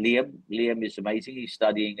 That's Liam. Liam is amazing. He's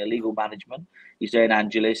studying legal management. He's there in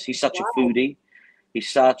Angeles. He's such a foodie. He's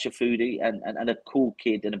such a foodie and a cool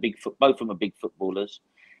kid, and both of them are big footballers.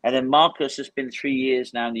 And then Marcus has been 3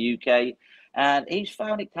 years now in the UK. And he's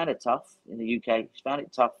found it kind of tough in the UK. He's found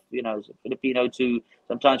it tough, as a Filipino, to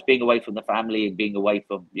sometimes being away from the family and being away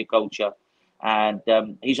from your culture. And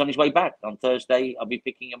he's on his way back on Thursday. I'll be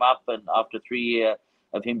picking him up, and after 3 years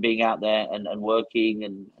of him being out there and working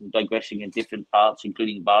and digressing in different parts,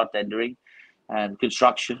 including bartending and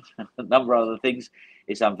construction and a number of other things,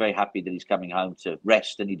 I'm very happy that he's coming home to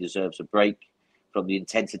rest, and he deserves a break from the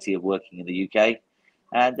intensity of working in the UK.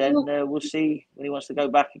 And then we'll see when he wants to go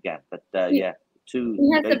back again. But yeah, two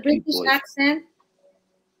He has very a British boys. accent.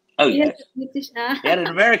 Oh, He yes. has a British He had an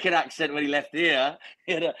American accent when he left here.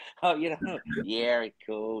 He had yeah,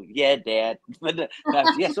 cool. Yeah, Dad. But,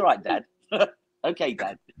 yes, all right, Dad. Okay,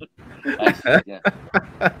 Dad. Yeah.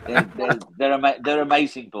 They're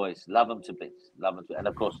amazing boys. Love them to bits. Love them to, and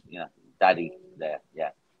of course, Daddy there. Yeah.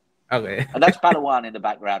 Okay. And that's Palawan in the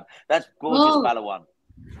background. That's gorgeous Palawan.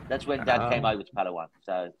 That's when Dad came over to Palawan.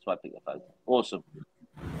 So that's why I picked the photo. Awesome.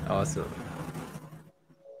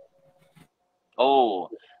 Oh,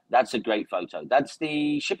 that's a great photo. That's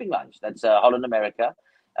the shipping lines. That's Holland America.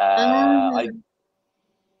 I've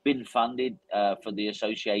been funded for the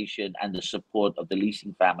association and the support of the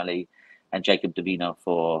leasing family and Jacob Davino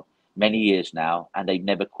for many years now, and they've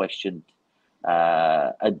never questioned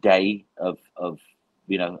a day of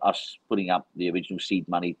us putting up the original seed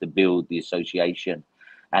money to build the association.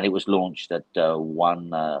 And it was launched at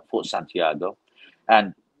Fort Santiago,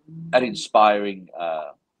 and an inspiring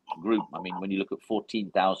group. I mean, when you look at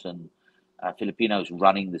 14,000 Filipinos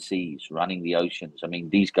running the seas, running the oceans. I mean,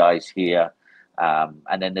 these guys here.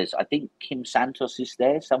 And then I think Kim Santos is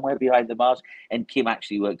there somewhere behind the mask. And Kim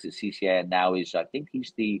actually works at CCA and now I think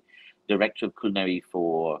he's the director of culinary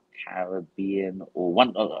for Caribbean or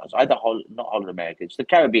either not Holland America. It's the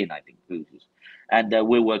Caribbean, I think, cruises. And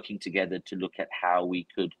we're working together to look at how we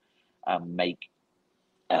could make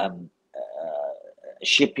a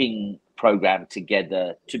shipping program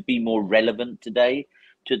together to be more relevant today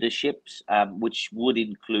to the ships, which would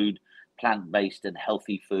include plant-based and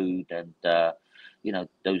healthy food, and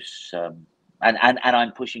those. And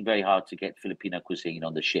I'm pushing very hard to get Filipino cuisine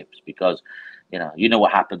on the ships because, you know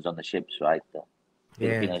what happens on the ships, right?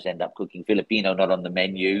 Filipinos end up cooking Filipino, not on the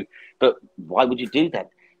menu. But why would you do that?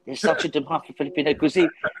 There's such a demand for Filipino cuisine,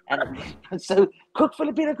 and so cook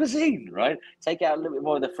Filipino cuisine, right? Take out a little bit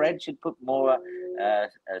more of the French and put more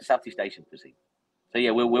Southeast Asian cuisine. So yeah,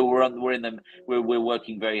 we're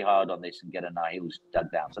working very hard on this and get our heels dug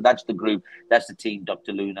down. So that's the group, that's the team,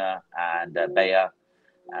 Dr. Luna and Bea.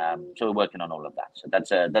 So we're working on all of that. So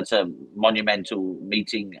that's a monumental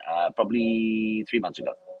meeting, probably 3 months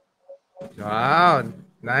ago. Wow,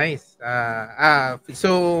 nice.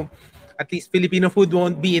 So at least Filipino food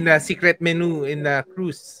won't be in a secret menu in the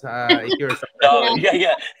cruise. If you're no,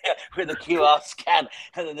 yeah, with the QR scan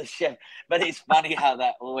and then the chef. But it's funny how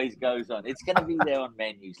that always goes on. It's going to be there on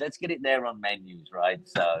menus. Let's get it there on menus, right?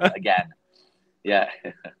 So again, yeah.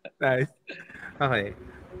 Nice. Okay.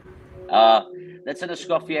 That's an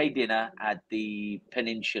Escoffier dinner at the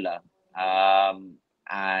Peninsula,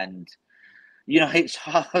 and it's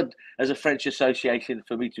hard as a French association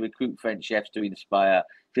for me to recruit French chefs to inspire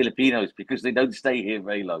Filipinos because they don't stay here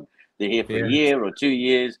very long. They're here for a year or 2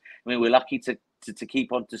 years. I mean, we're lucky to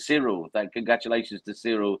keep on to Cyril. Congratulations to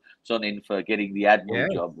Cyril Sonin for getting the Admiral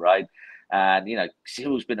job, right? And,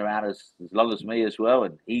 Cyril's been around as long as me as well.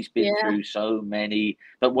 And he's been through so many.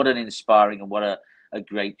 But what an inspiring and what a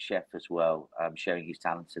great chef as well, sharing his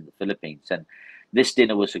talents in the Philippines. And this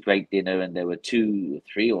dinner was a great dinner. And there were 2,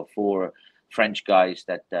 3, or 4 French guys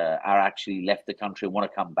that are actually left the country and want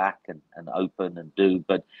to come back and open and do.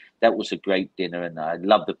 But that was a great dinner, and I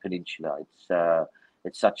love the Peninsula.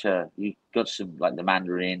 It's such you got some like the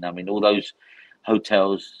Mandarin. I mean, all those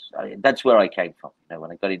hotels. That's where I came from.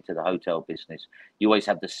 When I got into the hotel business, you always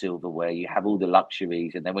have the silverware, you have all the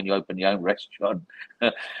luxuries, and then when you open your own restaurant,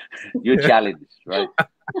 you're challenged, right?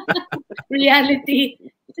 Reality.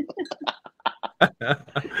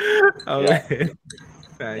 Okay.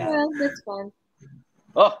 Nice. Yeah, that's fun.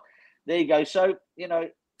 Oh, there you go. So,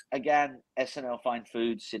 again, SNL Fine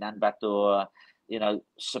Foods, Sinan Bator,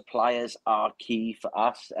 suppliers are key for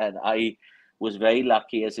us. And I was very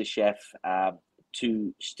lucky as a chef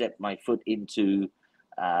to step my foot into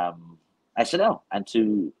SNL and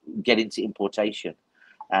to get into importation.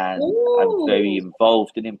 And I'm very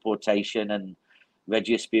involved in importation. And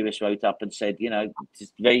Reggie Aspiris wrote up and said,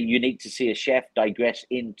 it's very unique to see a chef digress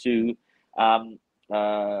into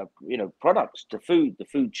products, the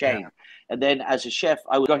food chain. And then as a chef,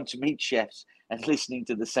 I was going to meet chefs and listening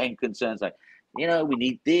to the same concerns, like, we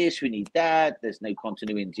need this, we need that, there's no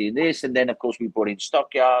continuity in this. And then of course we brought in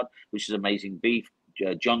Stockyard, which is amazing beef,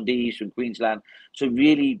 John Dee's from Queensland. So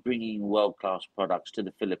really bringing world-class products to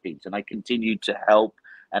the Philippines. And I continue to help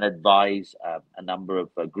and advise a number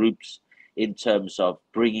of groups in terms of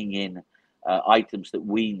bringing in items that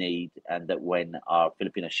we need, and that when our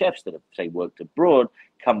Filipino chefs that have, say, worked abroad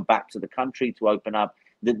come back to the country to open up,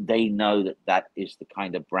 that they know that that is the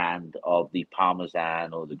kind of brand of the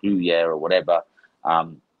Parmesan or the Gruyere or whatever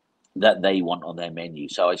that they want on their menu.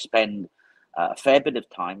 So I spend a fair bit of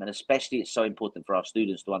time, and especially it's so important for our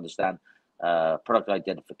students to understand product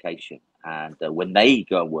identification. And when they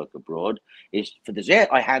go and work abroad, is for this, yeah,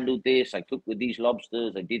 I handled this, I cooked with these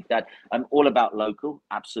lobsters, I did that. I'm all about local,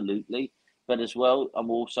 absolutely. But as well, I'm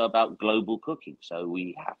also about global cooking. So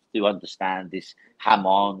we have to understand this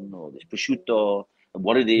hamon or this prosciutto, and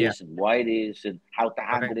what it Yeah. is and why it is, and how to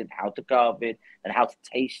handle it, how to carve it, and how to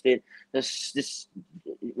taste it. This,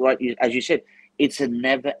 right, as you said, it's a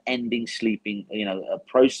never-ending sleeping, a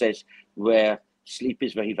process where sleep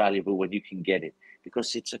is very valuable when you can get it,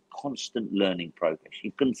 because it's a constant learning progress.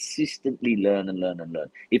 You consistently learn and learn and learn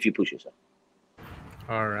if you push yourself.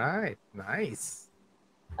 All right. Nice.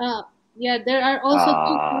 Yeah, there are also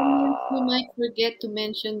two comments we might forget to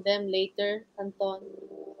mention them later, Anton.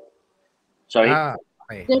 Sorry.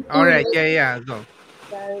 Okay. There are All two, right. right? Yeah. Go.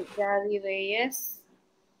 Gary Reyes.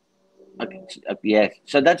 Okay, yeah.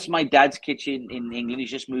 So that's my dad's kitchen in England.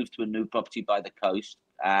 He's just moved to a new property by the coast,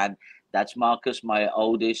 and that's Marcus, my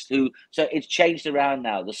oldest. So it's changed around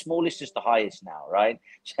now. The smallest is the highest now, right?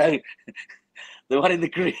 So the one in the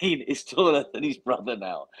green is taller than his brother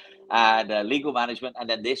now, and legal management. And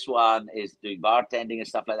then this one is doing bartending and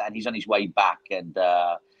stuff like that. And he's on his way back, and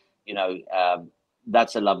you know,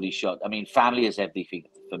 that's a lovely shot. I mean, family is everything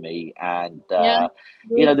for me, and Yeah,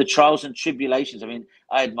 good. the trials and tribulations. I mean,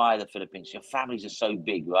 I admire the Philippines. Your families are so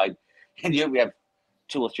big, right? And we have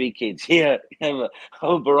 2 or 3 kids here. We have a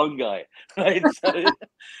whole barangay, right? So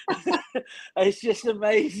it's just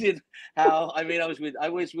amazing how. I mean, I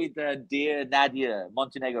was with dear Nadia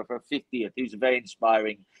Montenegro for her 50th. It was very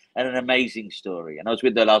inspiring and an amazing story. And I was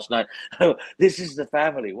with her last night. Oh, this is the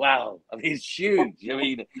family. Wow. I mean, it's huge. I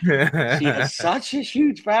mean, she has such a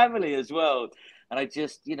huge family as well. And I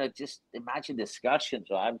just, just imagine discussions.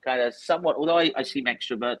 So I'm kind of somewhat, although I seem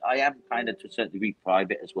extrovert, I am kind of to a certain degree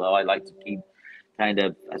private as well. I like to keep kind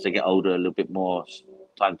of, as I get older, a little bit more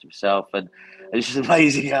time to myself. And it's just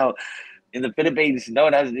amazing how in the Philippines, no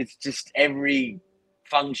one has, it's just every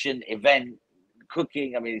function, event,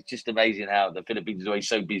 cooking. I mean, it's just amazing how the Philippines is always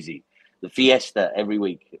so busy. The fiesta every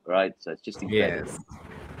week, right? So it's just incredible. Yes.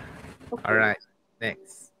 All right.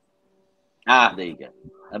 Next. There you go.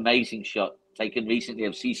 Amazing shot taken recently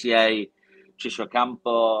of CCA, Trisha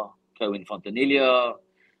Campo, Cohen Fontanillo.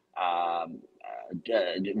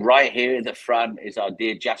 Right here in the front is our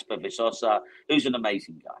dear Jasper Visosa, who's an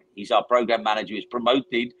amazing guy. He's our program manager. He was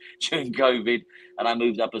promoted during COVID, and I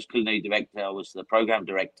moved up as Culinary Director. I was the program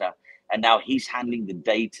director, and now he's handling the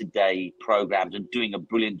day-to-day programs and doing a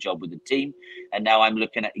brilliant job with the team. And now I'm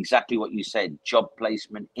looking at exactly what you said: job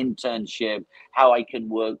placement, internship, how I can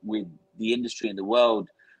work with the industry in the world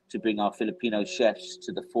to bring our Filipino chefs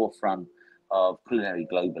to the forefront of culinary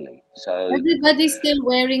globally. So Everybody's still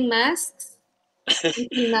wearing masks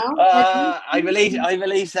until now. I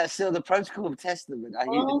believe that's still the protocol of testament. I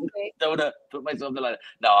Oh, okay. don't want to put myself in the line.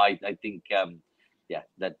 No, I think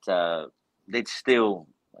that it's still,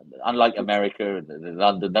 unlike America and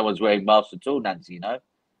London, no one's wearing masks at all, Nancy.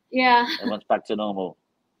 Yeah. Everyone's back to normal.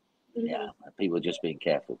 Mhm. Yeah, people are just being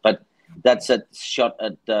careful. But that's a shot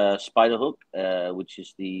at Spiderhook, which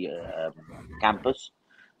is the campus.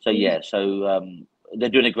 So yeah, so they're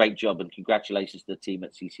doing a great job, and congratulations to the team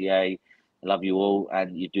at CCA. I love you all,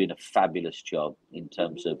 and you're doing a fabulous job in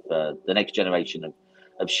terms of the next generation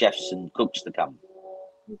of chefs and cooks to come.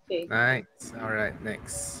 Okay. Nice. All right.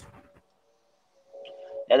 Next.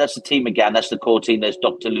 Yeah, that's the team again. That's the core team. There's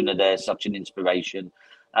Dr. Luna there, such an inspiration.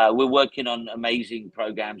 We're working on amazing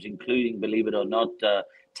programs, including, believe it or not,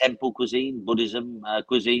 temple cuisine, Buddhism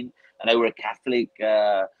cuisine. I know we're a Catholic.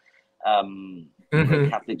 We're a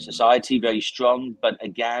Catholic society, very strong, but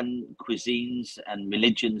again, cuisines and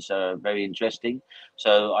religions are very interesting.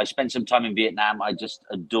 So I spent some time in Vietnam. I just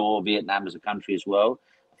adore Vietnam as a country as well.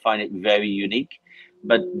 I find it very unique.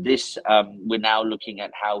 But this, we're now looking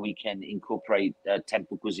at how we can incorporate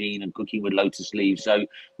temple cuisine and cooking with lotus leaves. So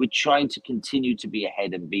we're trying to continue to be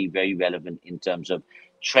ahead and be very relevant in terms of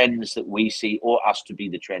trends that we see, or us to be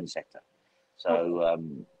the trendsetter. So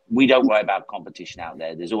we don't worry about competition out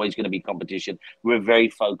there. There's always going to be competition. We're very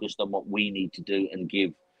focused on what we need to do and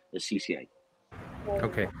give the CCA.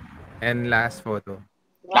 Okay. And last photo.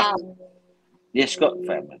 Wow. Yes, Scott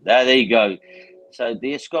family. There you go. So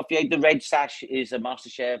the Escoffier, the red sash is a master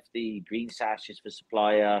chef. The green sash is for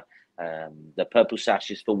supplier. The purple sash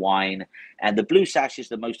is for wine, and the blue sash is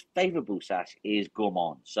the most favorable sash is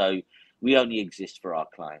gourmand. So we only exist for our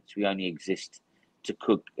clients. We only exist to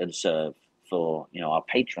cook and serve for our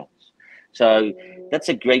patrons. So that's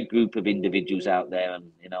a great group of individuals out there,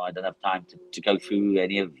 and I don't have time to go through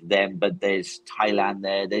any of them, but there's Thailand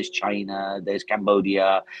there, there's China, there's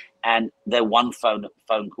Cambodia, and they're one phone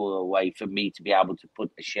call away for me to be able to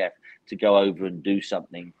put a chef to go over and do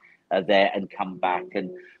something there and come back. And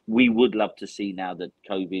we would love to see, now that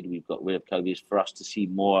we've got rid of COVID, is for us to see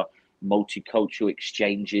more multicultural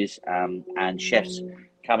exchanges and chefs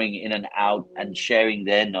coming in and out and sharing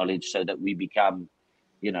their knowledge so that we become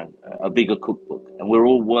a bigger cookbook. And we're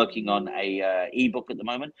all working on a ebook at the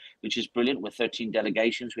moment, which is brilliant. We're 13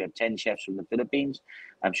 delegations. We have 10 chefs from the Philippines.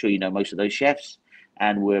 I'm sure you know most of those chefs.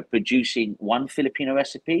 And we're producing one Filipino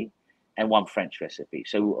recipe and one French recipe.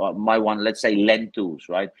 So my one, let's say lentils,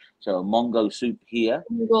 right? So a mongo soup here,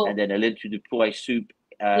 and then a lentil de pois soup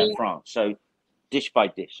France. So dish by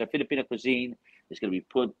dish. So Filipino cuisine is going to be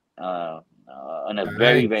put on a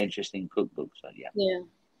very, very interesting cookbook. So yeah. Yeah.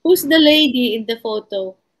 Who's the lady in the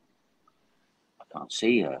photo? I can't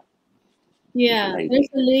see her. Yeah, there's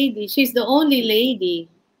a lady. She's the only lady.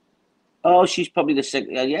 Oh, she's probably the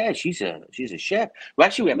second. Yeah, she's a chef. Well,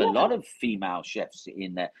 actually, we have a lot of female chefs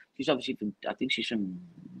in there. She's obviously from. I think she's from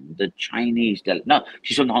the Chinese. No,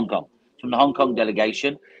 she's from Hong Kong. From the Hong Kong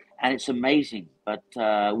delegation, and it's amazing. But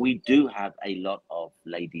we do have a lot of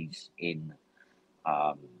ladies in,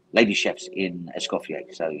 lady chefs in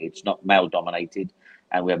Escoffier. So it's not male dominated,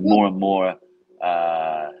 and we have more and more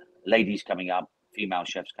ladies coming up, female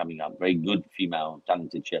chefs coming up, very good female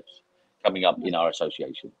talented chefs coming up in our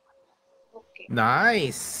association. Okay.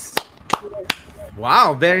 Nice.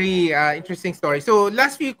 Wow, very interesting story. So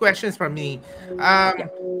last few questions from me.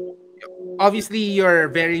 Obviously you're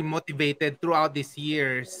very motivated throughout these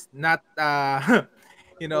years. Not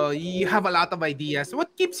you have a lot of ideas.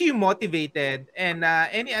 What keeps you motivated, and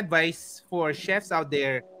any advice for chefs out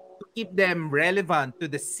there to keep them relevant to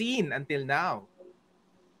the scene until now?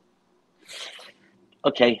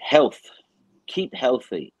 Okay, health. Keep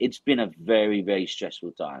healthy. It's been a very, very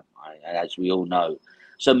stressful time, as we all know.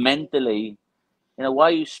 So mentally, why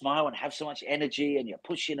you smile and have so much energy and you're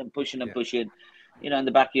pushing and pushing and pushing, in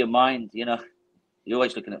the back of your mind, you're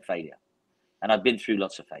always looking at failure. And I've been through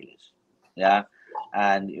lots of failures. Yeah.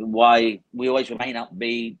 And why we always remain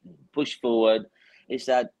upbeat, push forward, is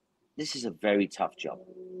that this is a very tough job,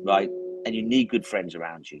 right? And you need good friends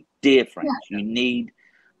around you, dear friends. You need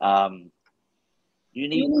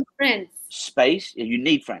friends. Space. You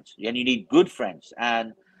need friends, and you need good friends,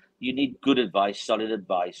 and you need good advice, solid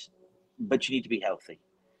advice, but you need to be healthy.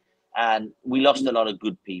 And we lost a lot of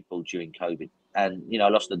good people during COVID. And, I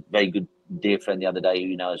lost a very good dear friend the other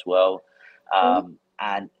day, as well.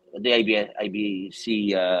 And the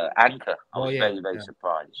ABC anchor, I was very, very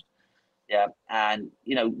surprised. Yeah. And,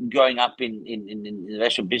 growing up in the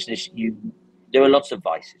restaurant business, there are lots of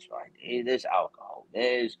vices, right? There's alcohol,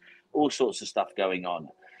 there's all sorts of stuff going on.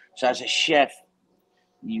 So as a chef,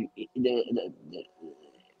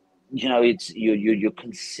 it's you're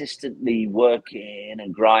consistently working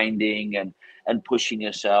and grinding and pushing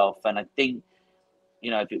yourself. And I think,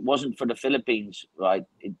 if it wasn't for the Philippines, right,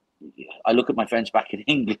 I look at my friends back in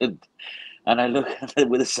England, and I look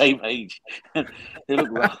we're the same age. They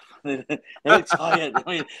look rough. They look tired. I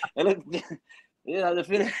mean, they look.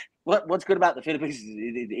 What's good about the Philippines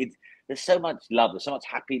is there's so much love, there's so much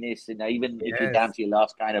happiness, even if you're down to your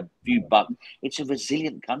last kind of few bucks, it's a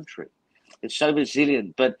resilient country. It's so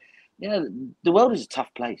resilient. But the world is a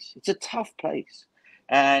tough place. It's a tough place,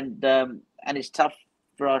 and it's tough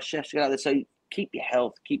for our chefs to get out there. So keep your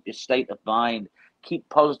health, keep your state of mind, keep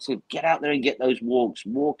positive. Get out there and get those walks.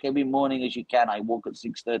 Walk every morning as you can. I walk at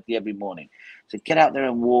 6:30 every morning. So get out there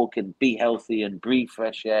and walk and be healthy and breathe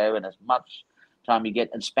fresh air, and as much time you get,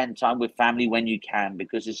 and spend time with family when you can,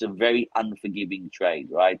 because it's a very unforgiving trade,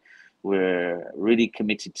 right? We're really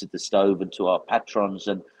committed to the stove and to our patrons,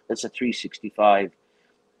 and it's a 365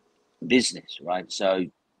 business, right? So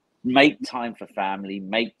make time for family,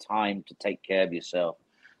 make time to take care of yourself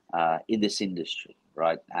in this industry,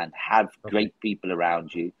 right? And have great people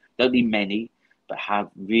around you. Don't need many, but have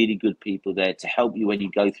really good people there to help you when you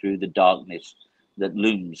go through the darkness that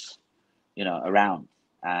looms, around.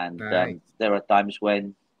 And there are times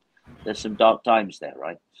when there's some dark times there,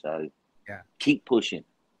 right? So keep pushing.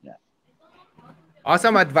 Yeah.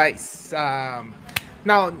 Awesome advice.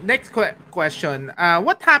 Now, next question.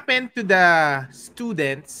 What happened to the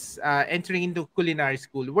students entering into culinary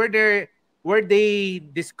school? Were they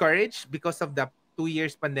discouraged because of the 2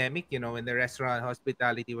 years pandemic, when the restaurant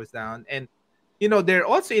hospitality was down. And they're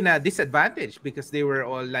also in a disadvantage because they were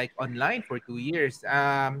all like online for 2 years.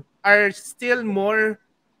 Are still more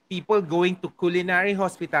people going to culinary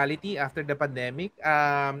hospitality after the pandemic?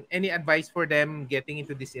 Any advice for them getting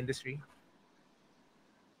into this industry?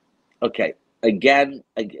 Okay. Again,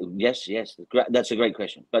 yes, yes, that's a great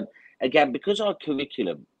question. But again, because our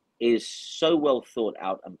curriculum is so well thought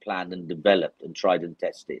out and planned and developed and tried and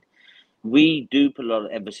tested, we do put a lot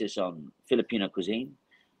of emphasis on Filipino cuisine,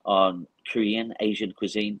 on Korean, Asian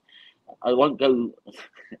cuisine. I won't go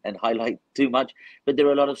and highlight too much, but there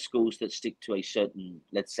are a lot of schools that stick to a certain,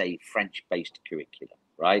 let's say, French-based curriculum,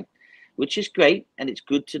 right? Which is great, and it's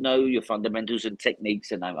good to know your fundamentals and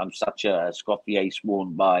techniques. And I'm such a Escoffier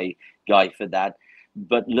sworn by guy for that.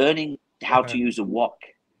 But learning how to use a wok,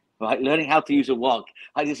 right? Learning how to use a wok.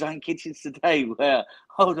 I design kitchens today where,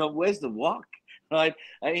 hold on, where's the wok? Right?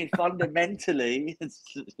 I mean, fundamentally, it's,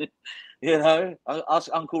 ask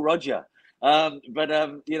Uncle Roger.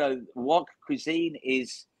 Wok cuisine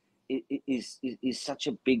is such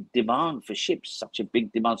a big demand for ships, such a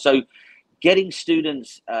big demand. So getting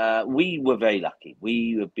students, we were very lucky.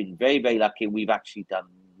 We have been very, very lucky. We've actually done,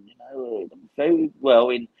 very well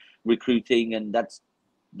in recruiting, and that's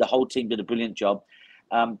the whole team did a brilliant job.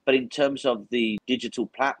 But in terms of the digital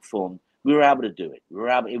platform, we were able to do it. We were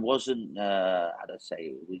able. It wasn't how to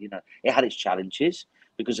say. It had its challenges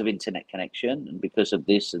because of internet connection and because of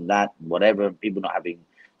this and that, whatever. People not having,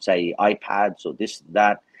 say, iPads or this and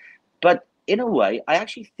that. But in a way, I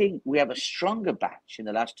actually think we have a stronger batch in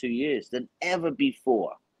the last 2 years than ever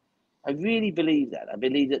before. I really believe that. I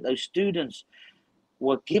believe that those students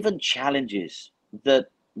were given challenges that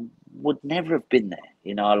would never have been there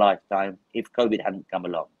in our lifetime if COVID hadn't come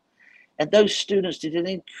along. And those students did an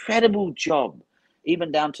incredible job,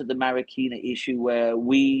 even down to the Marikina issue, where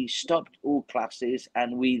we stopped all classes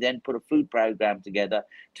and we then put a food program together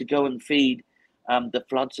to go and feed the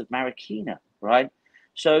floods of Marikina, right?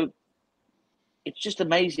 So it's just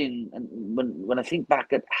amazing. And when I think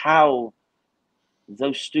back at how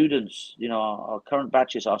those students, our current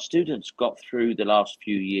batches, our students got through the last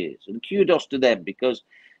few years, and kudos to them, because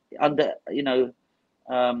under,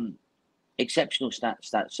 exceptional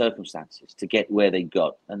circumstances to get where they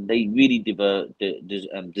got, and they really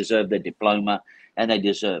deserve their diploma, and they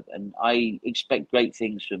deserve. And I expect great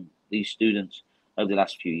things from these students over the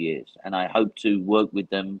last few years, and I hope to work with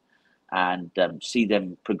them and see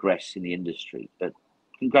them progress in the industry. But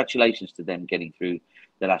congratulations to them getting through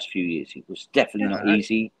the last few years. It was definitely not Yeah,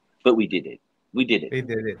 easy, but we did it. We did it. they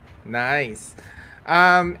did it. Nice.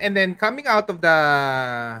 And then coming out of the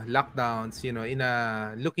lockdowns, in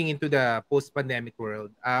looking into the post-pandemic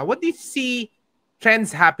world, what do you see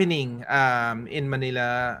trends happening in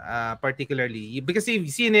Manila, particularly because you've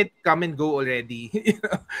seen it come and go already?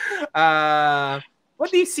 What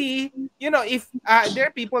do you see? If there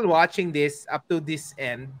are people watching this up to this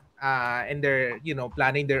end, and they're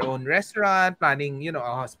planning their own restaurant, planning a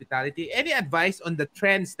hospitality. Any advice on the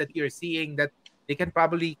trends that you're seeing that they can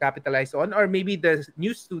probably capitalize on, or maybe the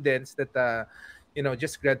new students that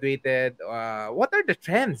just graduated? What are the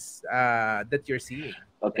trends that you're seeing?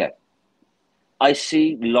 Okay. I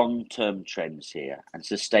see long-term trends here and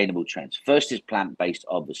sustainable trends. First is plant-based,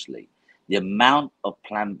 obviously. The amount of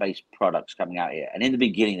plant-based products coming out here, and in the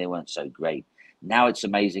beginning they weren't so great. Now it's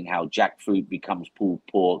amazing how jackfruit becomes pulled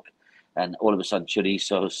pork, and all of a sudden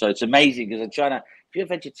chorizo. So it's amazing because in China, if you're a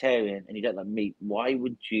vegetarian and you don't like meat, why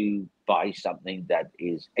would you buy something that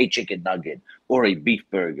is a chicken nugget or a beef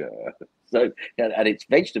burger? So and it's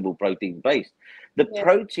vegetable protein based. The Yeah.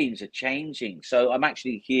 proteins are changing. So I'm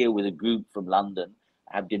actually here with a group from London.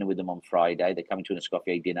 I have dinner with them on Friday. They're coming to an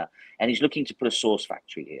Escoffier dinner, and he's looking to put a sauce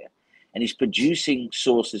factory here. And he's producing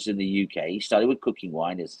sauces in the UK. He started with cooking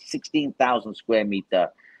wine. It's a 16,000 square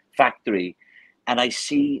meter factory. And I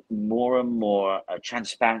see more and more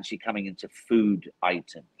transparency coming into food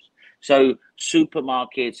items. So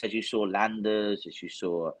supermarkets, as you saw Landers, as you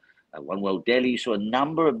saw One World Deli, you saw a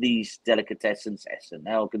number of these delicatessens.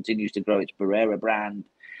 S&L continues to grow its Barrera brand.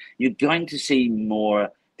 You're going to see more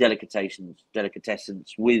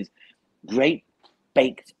delicatessens with great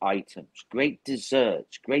baked items, great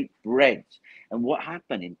desserts, great breads. And what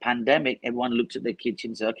happened in pandemic, everyone looked at their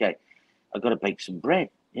kitchen and said, okay, I've got to bake some bread.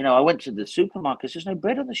 I went to the supermarkets, there's no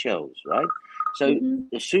bread on the shelves, right? So Mm-hmm.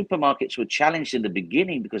 the supermarkets were challenged in the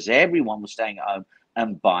beginning because everyone was staying at home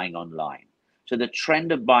and buying online. So the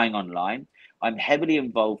trend of buying online, I'm heavily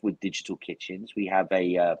involved with digital kitchens. We have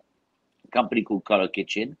a company called Color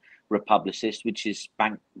Kitchen, Republicist, which is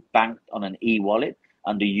banked on an e-wallet.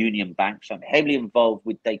 under Union Bank. So I'm heavily involved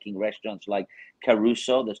with taking restaurants like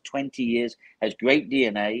Caruso, that's 20 years, has great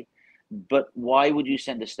DNA. But why would you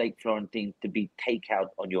send a steak Florentine to be takeout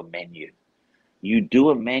on your menu? You do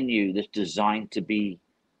a menu that's designed to be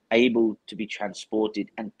able to be transported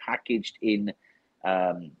and packaged in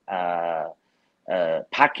um, uh,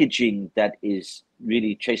 packaging that is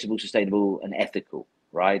really traceable, sustainable, and ethical,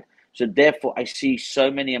 right? So therefore, I see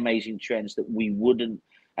so many amazing trends that we wouldn't,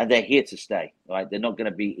 and they're here to stay, right? They're not going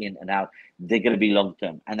to be in and out. They're going to be long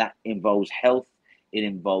term, and that involves health. It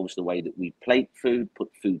involves the way that we plate food, put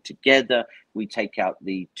food together. We take out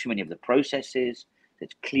the too many of the processes.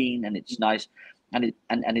 It's clean and it's nice, and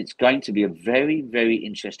it's going to be a very, very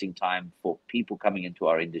interesting time for people coming into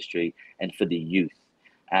our industry and for the youth.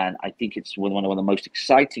 And I think it's one of the most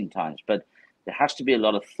exciting times. But there has to be a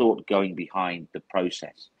lot of thought going behind the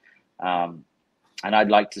process. And I'd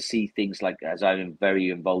like to see things like, as I'm very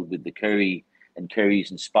involved with the curry and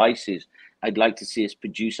curries and spices, I'd like to see us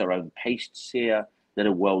produce our own pastes here that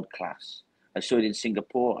are world class. I saw it in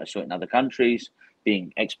Singapore. I saw it in other countries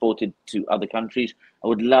being exported to other countries. I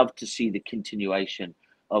would love to see the continuation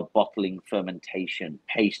of bottling, fermentation,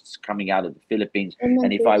 pastes coming out of the Philippines.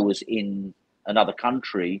 And if I was in another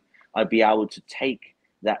country, I'd be able to take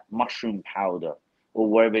that mushroom powder or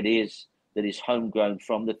wherever it is that is homegrown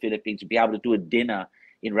from the Philippines, to be able to do a dinner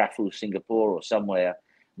in Raffles, Singapore, or somewhere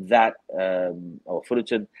that or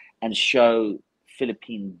Fullerton, and show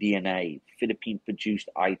Philippine DNA, Philippine produced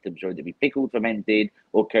items, whether it be pickled, fermented,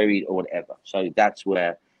 or curried, or whatever. So that's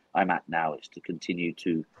where I'm at now, is to continue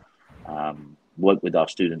to work with our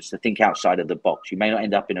students to think outside of the box. You may not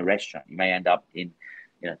end up in a restaurant. You may end up in,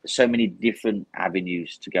 there's so many different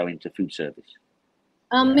avenues to go into food service.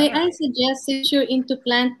 May I suggest, since you're into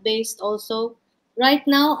plant-based also, right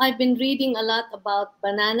now I've been reading a lot about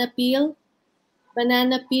banana peel.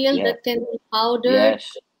 Banana peel Yeah. that can be powdered,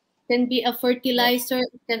 Yes. can be a fertilizer,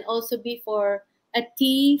 it can also be for a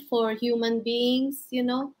tea for human beings,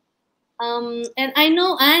 And I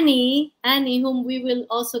know Annie, whom we will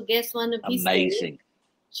also guess one of these days. Amazing.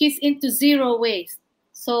 She's into zero waste.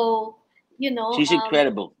 So, She's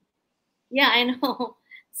incredible. yeah, I know.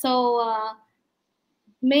 So,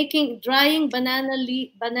 drying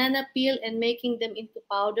banana peel and making them into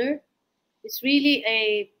powder is really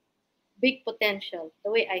a big potential,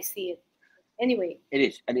 the way I see it. Anyway. It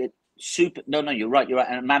is. And it super. No, you're right. You're right.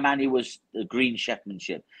 And Mamani was the green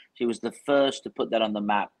chefmanship. She was the first to put that on the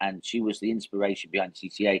map, and she was the inspiration behind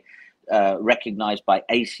CCA, recognized by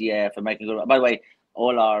ACF for making good. By the way,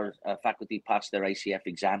 all our faculty passed their ACF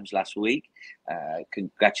exams last week.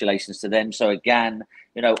 Congratulations to them. So again,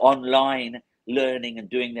 online learning and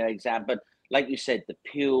doing their exam. But like you said, the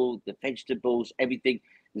peel, the vegetables, everything,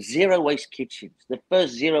 zero waste kitchens. The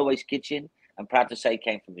first zero waste kitchen, I'm proud to say,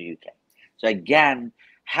 came from the UK. So again,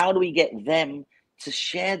 how do we get them to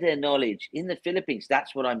share their knowledge in the Philippines?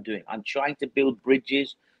 That's what I'm doing. I'm trying to build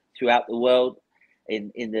bridges throughout the world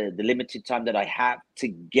in the limited time that I have to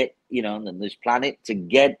get, on this planet, to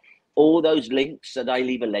get all those links so that I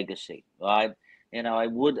leave a legacy, right? I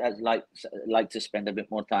would like to spend a bit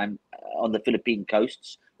more time on the Philippine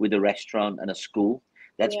coasts with a restaurant and a school.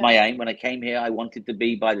 That's my aim. When I came here, I wanted to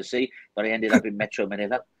be by the sea, but I ended up in Metro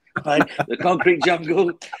Manila. Right, the concrete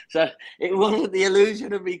jungle. So it wasn't the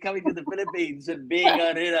illusion of me coming to the Philippines and being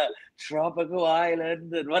on a tropical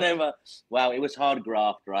island and whatever. Wow, it was hard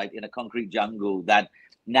graft, right, in a concrete jungle. That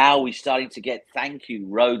now we're starting to get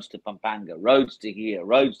roads to Pampanga, roads to here,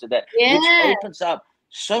 roads to there, which opens up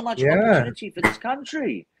so much opportunity for this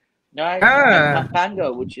country, right? And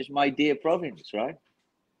Pampanga, which is my dear province, right?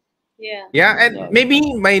 Yeah, and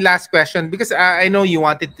maybe my last question, because I know you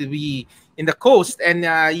wanted to be in the coast, and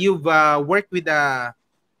you've worked with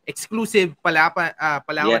exclusive Palawan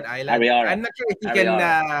Island. Ariara. I'm not sure if you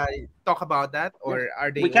can talk about that, or are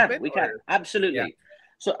they open? We can, absolutely. Yeah.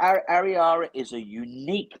 So Ariara is a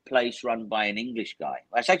unique place run by an English guy.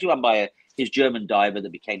 It's actually run by his German diver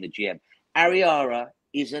that became the GM. Ariara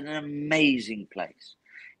is an amazing place.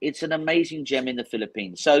 It's an amazing gem in the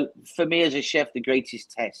Philippines. So for me as a chef, the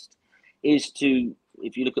greatest test is to,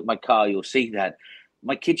 if you look at my car, you'll see that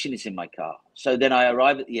my kitchen is in my car. So then I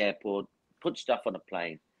arrive at the airport, put stuff on a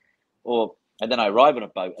plane, and then I arrive on a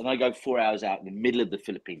boat, and I go 4 hours out in the middle of the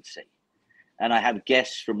Philippine Sea. And I have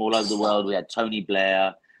guests from all over the world. We had Tony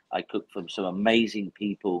Blair. I cooked from some amazing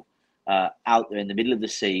people out there in the middle of the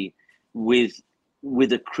sea with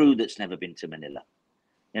a crew that's never been to Manila.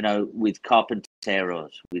 With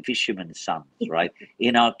carpinteros, with fishermen's sons, right?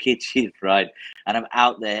 In our kitchen, right? And I'm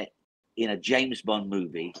out there in a James Bond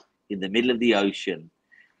movie in the middle of the ocean,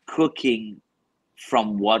 cooking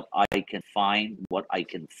from what I can find, what I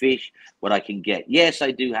can fish, what I can get. Yes,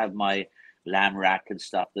 I do have my lamb rack and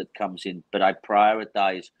stuff that comes in, but I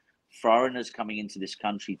prioritize foreigners coming into this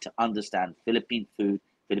country to understand Philippine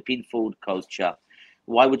food culture.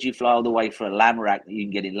 Why would you fly all the way for a lamb rack that you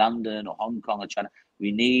can get in London or Hong Kong or China?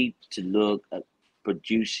 We need to look at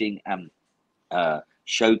producing and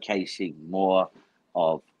showcasing more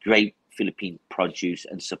of great Philippine produce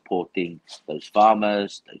and supporting those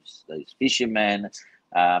farmers, those fishermen,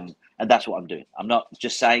 and that's what I'm doing. I'm not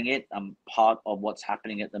just saying it. I'm part of what's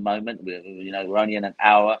happening at the moment. We're only an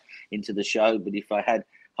hour into the show, but if I had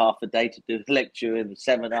half a day to do a lecture and a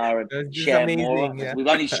seminar and share more, we've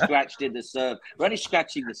only scratched the surface. We're only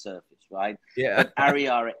scratching the surface, right? Yeah. But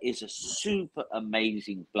Ariara is a super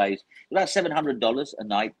amazing place. About $700 a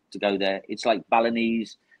night to go there. It's like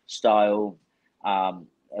Balinese style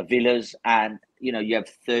villas, and you have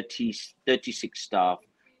 36 staff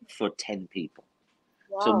for 10 people.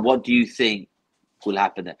 Wow. So what do you think will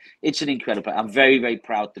happen there? It's an incredible. I'm very, very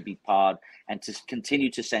proud to be part and to continue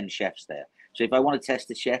to send chefs there. So if I want to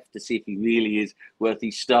test a chef to see if he really is worth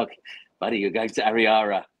his stock, buddy, you're going to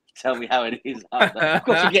Ariara. Tell me how it is out there. Of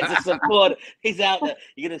course, you get the support. He's out there.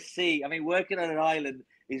 You're going to see. I mean, working on an island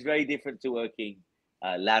is very different to working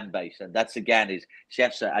land-based, and that's again is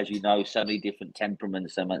chefs are, as you know, so many different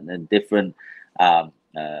temperaments and different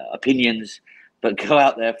opinions. But go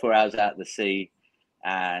out there 4 hours out at the sea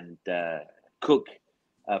and cook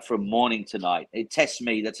from morning to night. It tests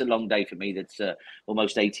me. That's a long day for me. That's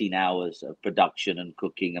almost 18 hours of production and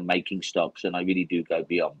cooking and making stocks, and I really do go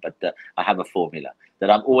beyond. But I have a formula that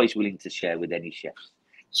I'm always willing to share with any chefs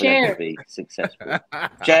for them to be successful.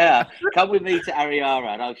 Chair, come with me to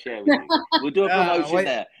Ariara and I'll share with you. We'll do a promotion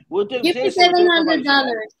there. We'll do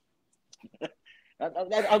 $700.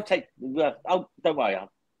 I'll take. Don't worry.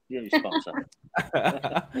 You're a sponsor.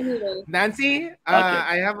 Nancy,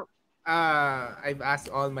 okay. I've asked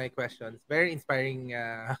all my questions. Very inspiring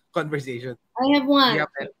conversation. I have one.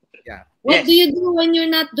 Yeah. What do you do when you're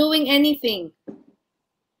not doing anything?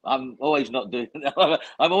 I'm always not doing.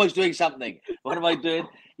 I'm always doing something. What am I doing?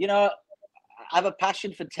 I have a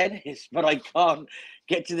passion for tennis, but I can't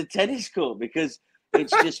get to the tennis court because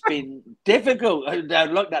it's just been difficult.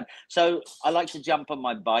 Lockdown. So I like to jump on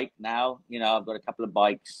my bike now. I've got a couple of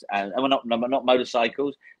bikes, and we're not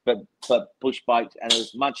motorcycles, but push bikes. And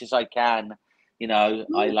as much as I can,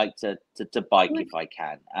 I like to bike if I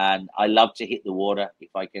can, and I love to hit the water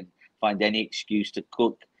if I can find any excuse to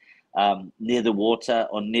cook near the water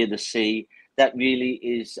or near the sea. That really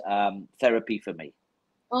is therapy for me.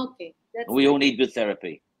 Okay, we all need good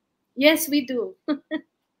therapy. Yes, we do.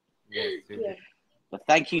 Yes, yeah. But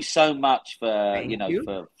thank you so much for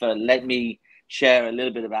for letting me share a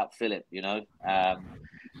little bit about Philip. There's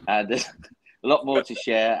a lot more to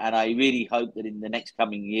share, and I really hope that in the next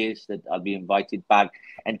coming years that I'll be invited back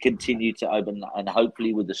and continue to open, and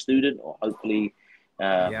hopefully with the student, or hopefully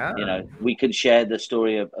we can share the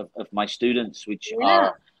story of my students, which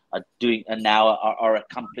are doing, and now are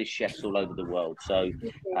accomplished chefs all over the world. So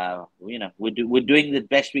we're doing the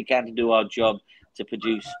best we can to do our job to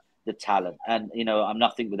produce the talent. And I'm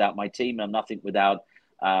nothing without my team. I'm nothing without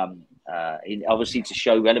obviously to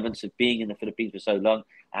show relevance of being in the Philippines for so long.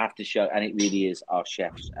 I have to show, and it really is our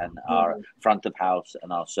chefs and our front of house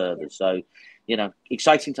and our servers. So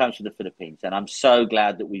exciting times for the Philippines, and I'm so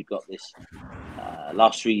glad that we've got this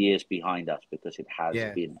last 3 years behind us, because it has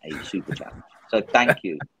been a super challenge. So thank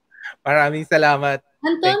you. Maraming salamat.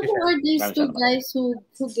 Anton, who are these two guys who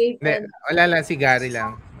gave them? Wala lang, si Gary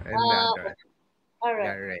lang. All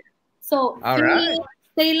right. So,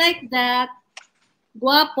 stay like that.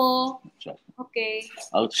 Guapo. Okay.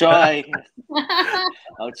 I'll try.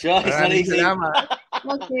 I'll try. Maraming salamat.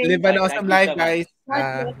 Okay. Live an awesome life, guys.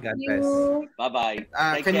 God bless.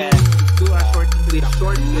 Bye-bye. Can you do a short